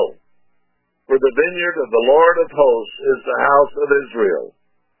grow. For the vineyard of the Lord of hosts is the house of Israel.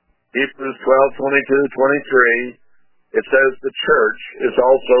 Hebrews 12:22-23, it says the church is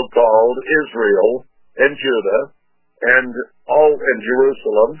also called Israel and Judah and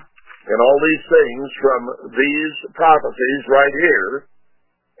Jerusalem, and all these things from these prophecies right here.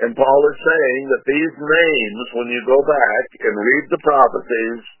 And Paul is saying that these names, when you go back and read the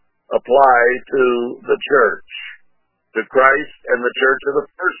prophecies, apply to the church, to Christ and the church of the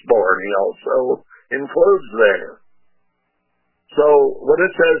firstborn. He also includes there. So when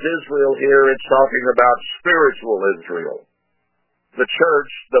it says Israel here, it's talking about spiritual Israel. The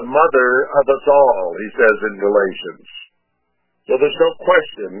church, the mother of us all, he says in Galatians. So there's no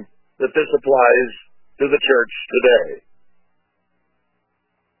question that this applies to the church today.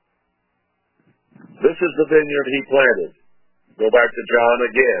 This is the vineyard he planted. Go back to John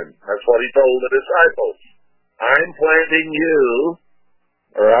again. That's what he told the disciples. I'm planting you,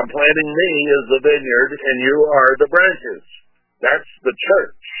 or I'm planting me as the vineyard, and you are the branches. That's the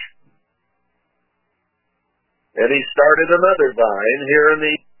church. And he started another vine here in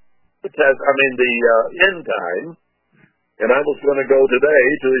the end time. And I was going to go today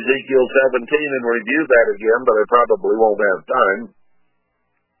to Ezekiel 17 and review that again, but I probably won't have time.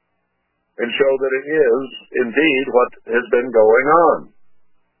 And show that it is indeed what has been going on.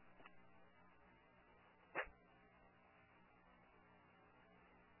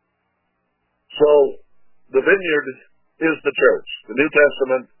 So, the vineyard is the church, the New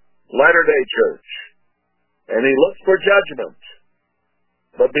Testament latter-day church. And he looks for judgment,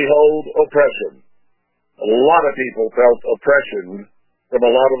 but behold, oppression. A lot of people felt oppression from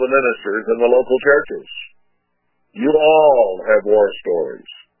a lot of the ministers in the local churches. You all have war stories.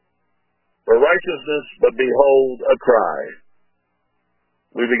 For righteousness, but behold, a cry.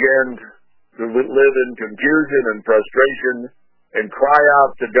 We began to live in confusion and frustration and cry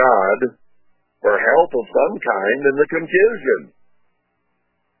out to God for help of some kind in the confusion.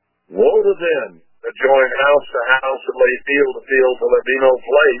 Woe to them that join house to house and lay field to field till there be no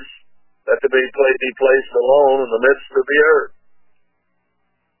place, that to be placed alone in the midst of the earth.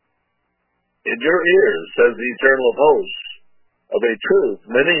 In your ears, says the eternal hosts, of a truth,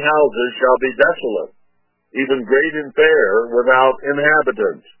 many houses shall be desolate, even great and fair, without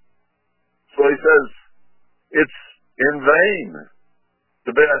inhabitant. So he says, it's in vain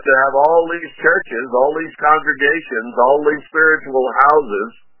to have all these churches, all these congregations, all these spiritual houses.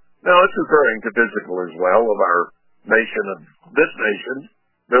 Now, it's referring to physical as well of our nation, of this nation,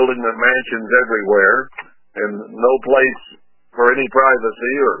 building the mansions everywhere, and no place for any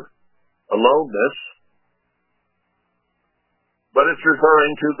privacy or aloneness. But it's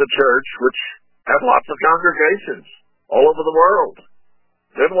referring to the church, which had lots of congregations all over the world.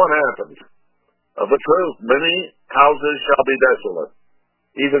 Then what happened? Of a truth, many houses shall be desolate,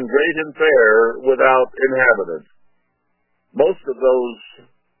 even great and fair, without inhabitant. Most of those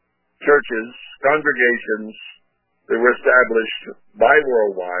churches, congregations that were established by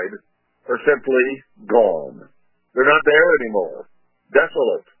Worldwide are simply gone. They're not there anymore.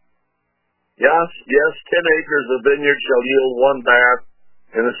 Desolate. Yes, 10 acres of vineyard shall yield one bath,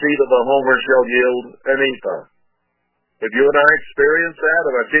 and the seed of a homer shall yield an ephah. Have you and I experienced that?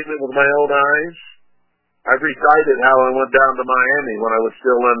 Have I seen it with my own eyes? I've recited how I went down to Miami when I was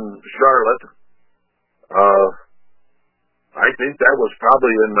still in Charlotte. I think that was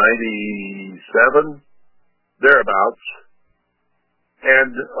probably in 97, thereabouts.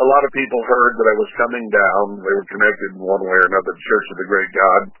 And a lot of people heard that I was coming down. They were connected in one way or another to Church of the Great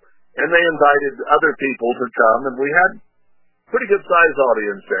God. And they invited other people to come, and we had a pretty good-sized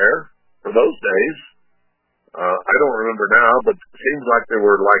audience there for those days. I don't remember now, but it seems like there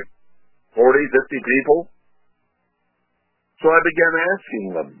were like 40, 50 people. So I began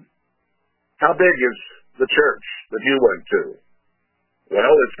asking them, how big is the church that you went to?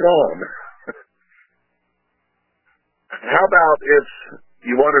 Well, it's gone. How about if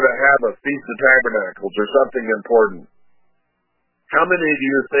you wanted to have a Feast of Tabernacles or something important? How many do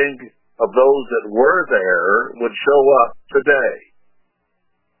you think of those that were there would show up today?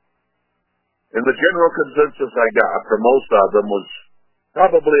 And the general consensus I got from most of them was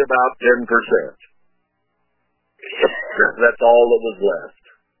probably about 10%. That's all that was left.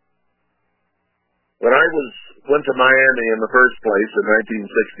 When I went to Miami in the first place in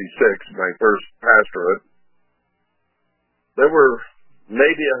 1966, my first pastorate, there were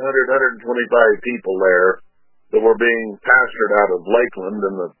maybe 100, 125 people there that were being pastored out of Lakeland,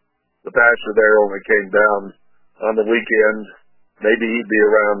 and the pastor there only came down on the weekend. Maybe he'd be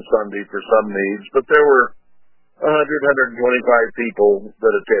around Sunday for some needs, but there were 100, 125 people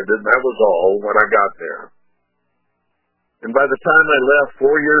that attended, and that was all when I got there. And by the time I left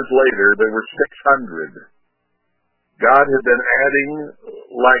 4 years later, there were 600. God had been adding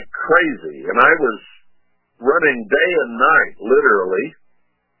like crazy, and I was running day and night, literally,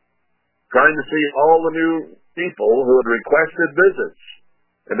 trying to see all the new people who had requested visits.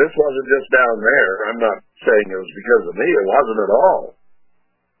 And this wasn't just down there. I'm not saying it was because of me. It wasn't at all.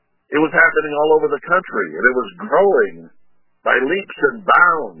 It was happening all over the country, and it was growing by leaps and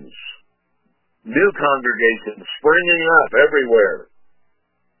bounds. New congregations springing up everywhere.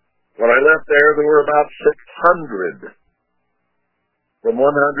 When I left there were about 600. From 100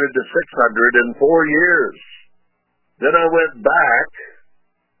 to 600 in 4 years. Then I went back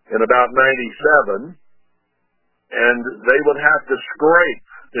in about 97, and they would have to scrape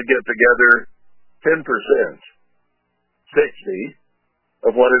to get together 10%, 60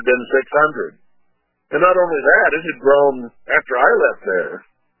 of what had been 600. And not only that, it had grown after I left there.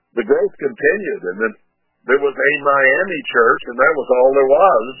 The growth continued, and then there was a Miami church, and that was all there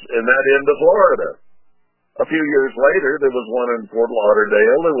was in that end of Florida. A few years later, there was one in Fort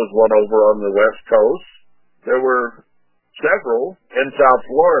Lauderdale. There was one over on the West Coast. There were several in South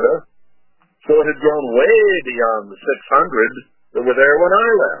Florida. So it had grown way beyond the 600 that were there when I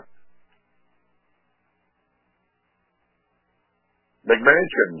left.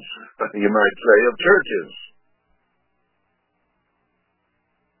 McMansions, you might say, of churches.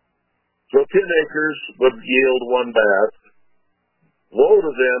 So 10 acres would yield one bath. Woe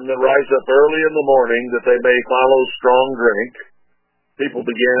to them that rise up early in the morning that they may follow strong drink. People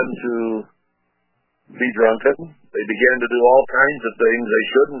began to be drunken. They began to do all kinds of things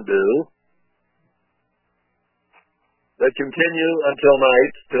they shouldn't do. They continue until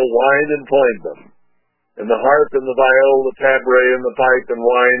night, till wine enflame them. And the harp and the viol, the tabret and the pipe and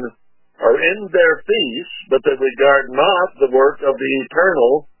wine are in their feasts, but they regard not the work of the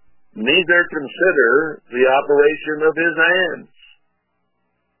Eternal, neither consider the operation of his hands.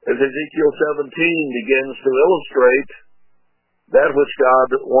 As Ezekiel 17 begins to illustrate, that which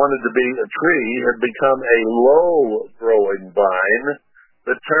God wanted to be a tree had become a low-growing vine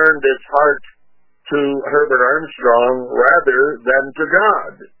that turned its heart to Herbert Armstrong rather than to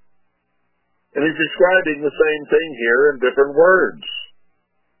God. And he's describing the same thing here in different words.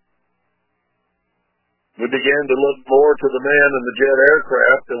 We began to look more to the man in the jet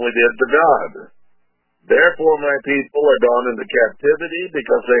aircraft than we did to God. Therefore, my people are gone into captivity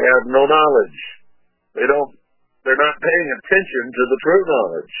because they have no knowledge. They're not paying attention to the true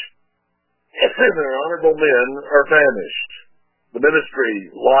knowledge. And their honorable men are famished. The ministry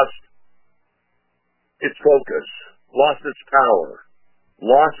lost its focus, lost its power,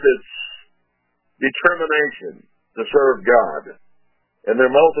 lost its determination to serve God. And their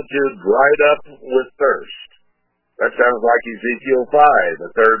multitude dried up with thirst. That sounds like Ezekiel 5,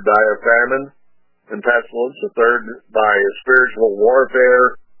 a third die of famine and pestilence, a third by spiritual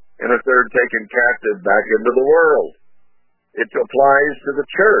warfare, and a third taken captive back into the world. It applies to the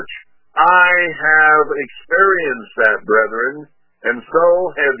church. I have experienced that, brethren, and so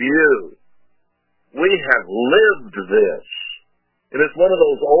have you. We have lived this. And it's one of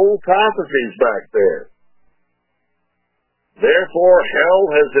those old prophecies back there. Therefore, hell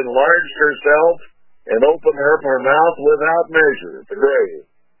has enlarged herself and opened her mouth without measure, the grave.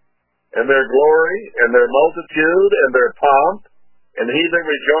 And their glory, and their multitude, and their pomp, and he that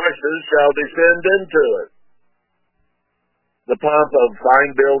rejoices shall descend into it. The pomp of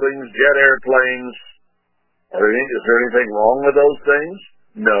fine buildings, jet airplanes. Is there anything wrong with those things?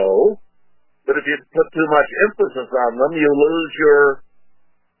 No. But if you put too much emphasis on them, you lose your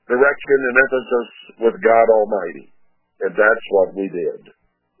direction and emphasis with God Almighty. And that's what we did.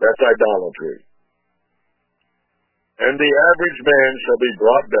 That's idolatry. And the average man shall be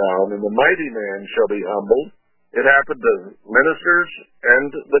brought down, and the mighty man shall be humbled. It happened to ministers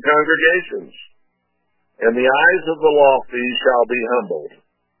and the congregations. And the eyes of the lofty shall be humbled.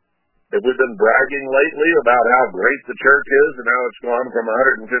 Have we been bragging lately about how great the church is and how it's gone from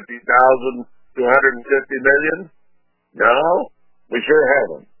 150,000 to 150 million? No, we sure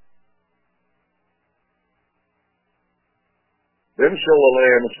haven't. Then shall the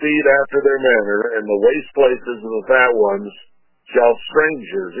lambs feed after their manner, and the waste places of the fat ones shall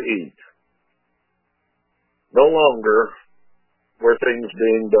strangers eat. No longer were things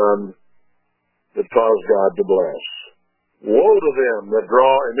being done that cause God to bless. Woe to them that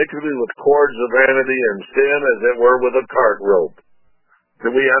draw iniquity with cords of vanity and sin as it were with a cart rope.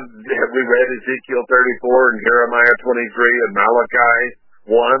 Have we read Ezekiel 34 and Jeremiah 23 and Malachi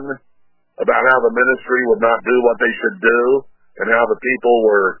 1 about how the ministry would not do what they should do and how the people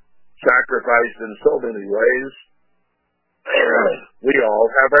were sacrificed in so many ways? We all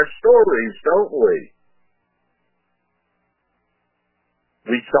have our stories, don't we?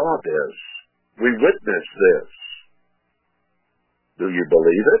 We saw this. We witnessed this. Do you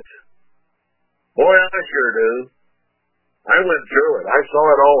believe it? Boy, I sure do. I went through it. I saw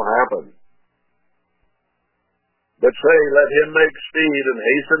it all happen. But say, let him make speed and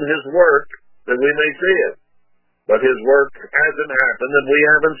hasten his work, that we may see it. But his work hasn't happened, and we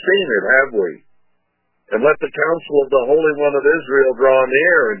haven't seen it, have we? And let the counsel of the Holy One of Israel draw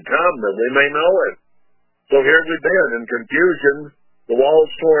near and come, that we may know it. So here we've been in confusion. The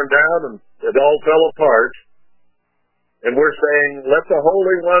walls torn down, and it all fell apart. And we're saying, let the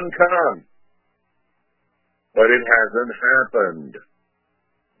Holy One come. But it hasn't happened.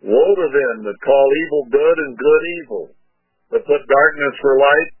 Woe to them that call evil good and good evil, that put darkness for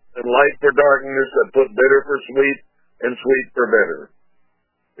light and light for darkness, that put bitter for sweet and sweet for bitter.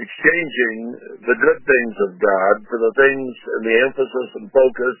 Exchanging the good things of God for the things and the emphasis and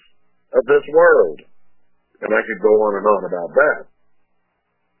focus of this world. And I could go on and on about that.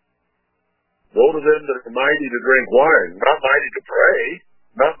 Woe to them that are mighty to drink wine, not mighty to pray,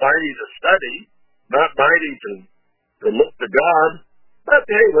 not mighty to study, not mighty to look to God, but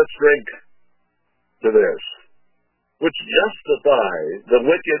hey, let's drink to this, which justify the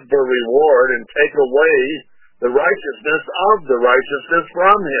wicked for reward and take away the righteousness of the righteousness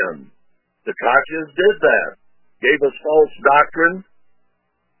from him. The Kochas did that, gave us false doctrine,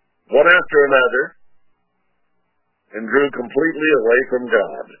 one after another, and drew completely away from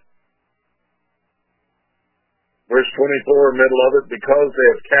God. Verse 24, middle of it, because they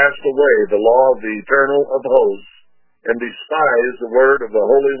have cast away the law of the Eternal of hosts, and despised the word of the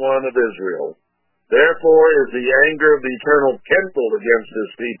Holy One of Israel. Therefore is the anger of the Eternal kindled against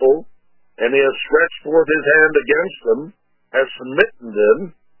his people, and he has stretched forth his hand against them, has smitten them,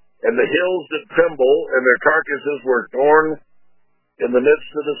 and the hills did tremble, and their carcasses were torn in the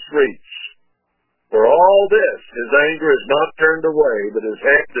midst of the streets. For all this, his anger is not turned away, but his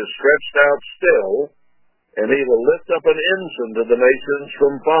hand is stretched out still, and he will lift up an ensign to the nations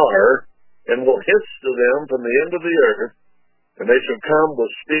from far, and will hiss to them from the end of the earth, and they shall come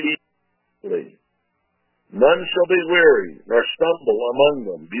with speed. None shall be weary, nor stumble among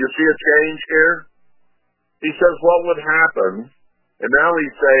them. Do you see a change here? He says what would happen, and now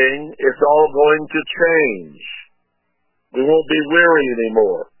he's saying it's all going to change. We won't be weary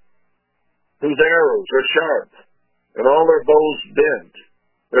anymore. Whose arrows are sharp, and all their bows bent.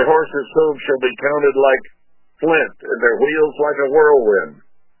 Their horses' hooves shall be counted like flint, and their wheels like a whirlwind.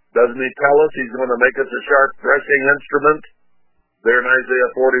 Doesn't he tell us he's going to make us a sharp threshing instrument? There in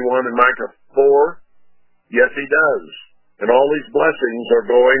Isaiah 41 and Micah 4. Yes, he does. And all these blessings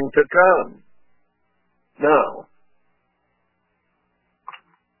are going to come. Now,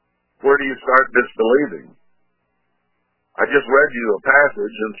 where do you start disbelieving? I just read you a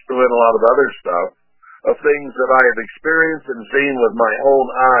passage and threw in a lot of other stuff of things that I have experienced and seen with my own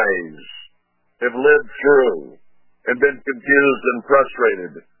eyes, have lived through, and been confused and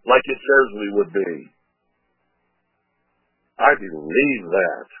frustrated like it says we would be. I believe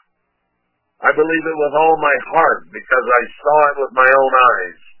that. I believe it with all my heart because I saw it with my own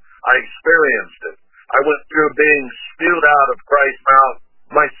eyes. I experienced it. I went through being spewed out of Christ's mouth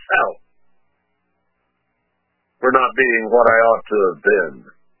myself for not being what I ought to have been.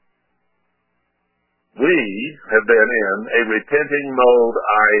 We have been in a repenting mode,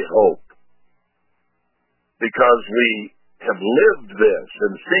 I hope, because we have lived this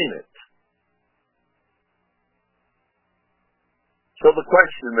and seen it. So the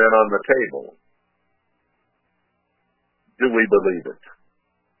question then on the table, do we believe it?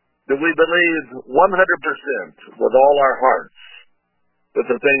 Do we believe 100% with all our hearts that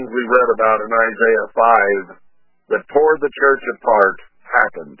the things we read about in Isaiah 5 that tore the church apart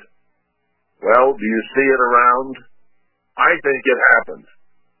happened? Well, do you see it around? I think it happened.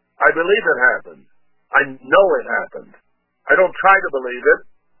 I believe it happened. I know it happened. I don't try to believe it.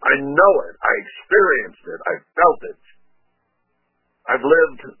 I know it. I experienced it. I felt it. I've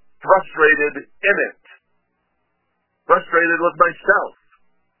lived frustrated in it. Frustrated with myself.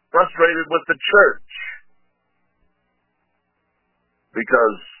 Frustrated with the church.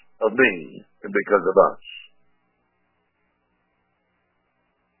 Because of me and because of us.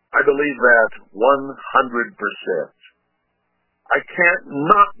 I believe that 100%. I can't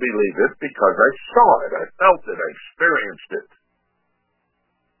not believe it because I saw it, I felt it, I experienced it.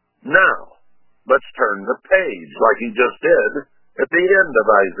 Now, let's turn the page like he just did at the end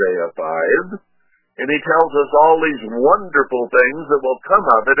of Isaiah 5, and he tells us all these wonderful things that will come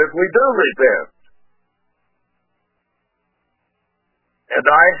of it if we do repent. And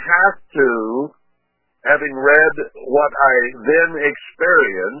I have to, having read what I then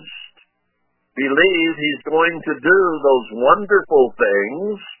experienced, believe he's going to do those wonderful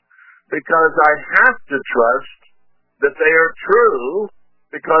things because I have to trust that they are true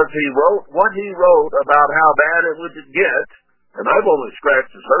because he wrote what he wrote about how bad it would get, and I've only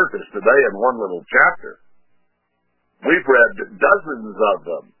scratched the surface today in one little chapter. We've read dozens of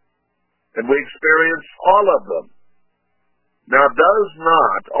them, and we experienced all of them. Now, does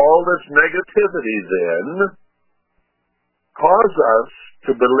not all this negativity then cause us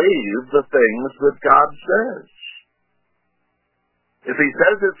to believe the things that God says? If he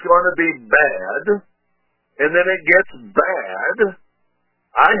says it's going to be bad, and then it gets bad,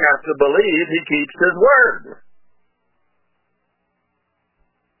 I have to believe he keeps his word.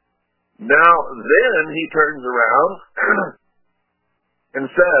 Now, then he turns around and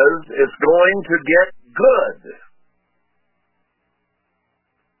says it's going to get good.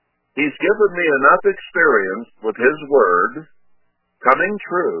 He's given me enough experience with his word coming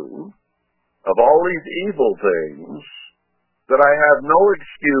true of all these evil things that I have no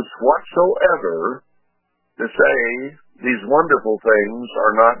excuse whatsoever to say these wonderful things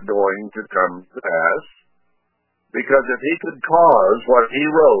are not going to come to pass. Because if he could cause what he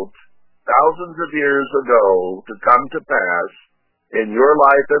wrote thousands of years ago to come to pass in your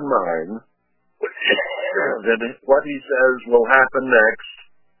life and mine, then what he says will happen next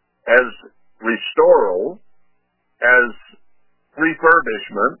as restoral, as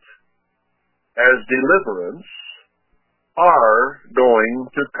refurbishment, as deliverance, are going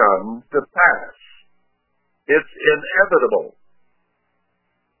to come to pass. It's inevitable.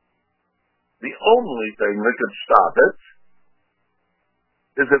 The only thing that could stop it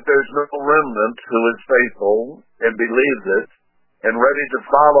is if there's no remnant who is faithful and believes it and ready to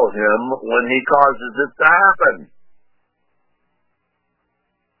follow him when he causes it to happen.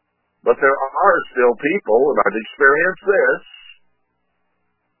 But there are still people, and I've experienced this,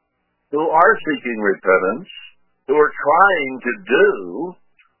 who are seeking repentance, who are trying to do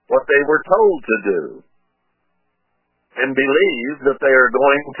what they were told to do, and believe that they are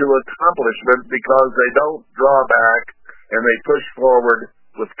going to accomplishment because they don't draw back and they push forward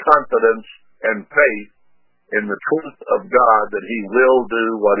with confidence and faith in the truth of God that he will do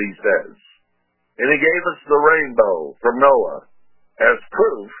what he says. And he gave us the rainbow from Noah as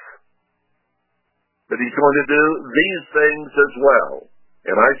proof that he's going to do these things as well.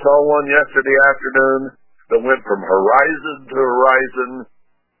 And I saw one yesterday afternoon that went from horizon to horizon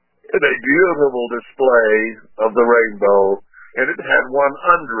in a beautiful display of the rainbow, and it had one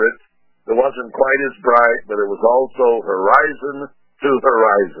under it that wasn't quite as bright, but it was also horizon to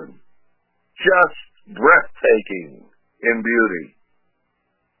horizon. Just breathtaking in beauty.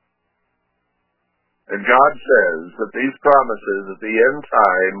 And God says that these promises at the end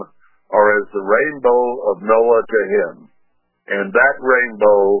time are as the rainbow of Noah to him. And that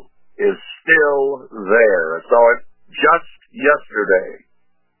rainbow is still there. I saw it just yesterday.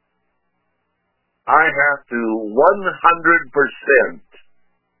 I have to 100%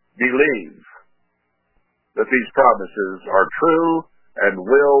 believe that these promises are true and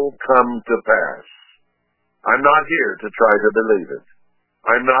will come to pass. I'm not here to try to believe it.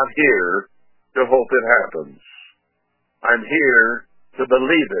 I'm not here to hope it happens. I'm here to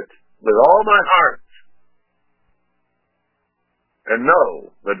believe it with all my heart and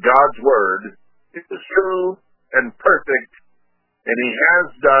know that God's Word is true and perfect, and He has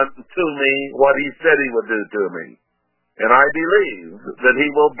done to me what He said He would do to me. And I believe that He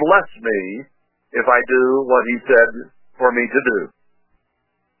will bless me if I do what He said for me to do.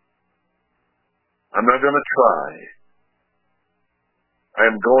 I'm not going to try. I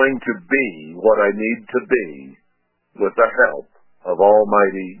am going to be what I need to be with the help of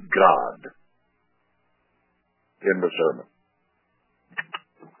Almighty God. In the sermon.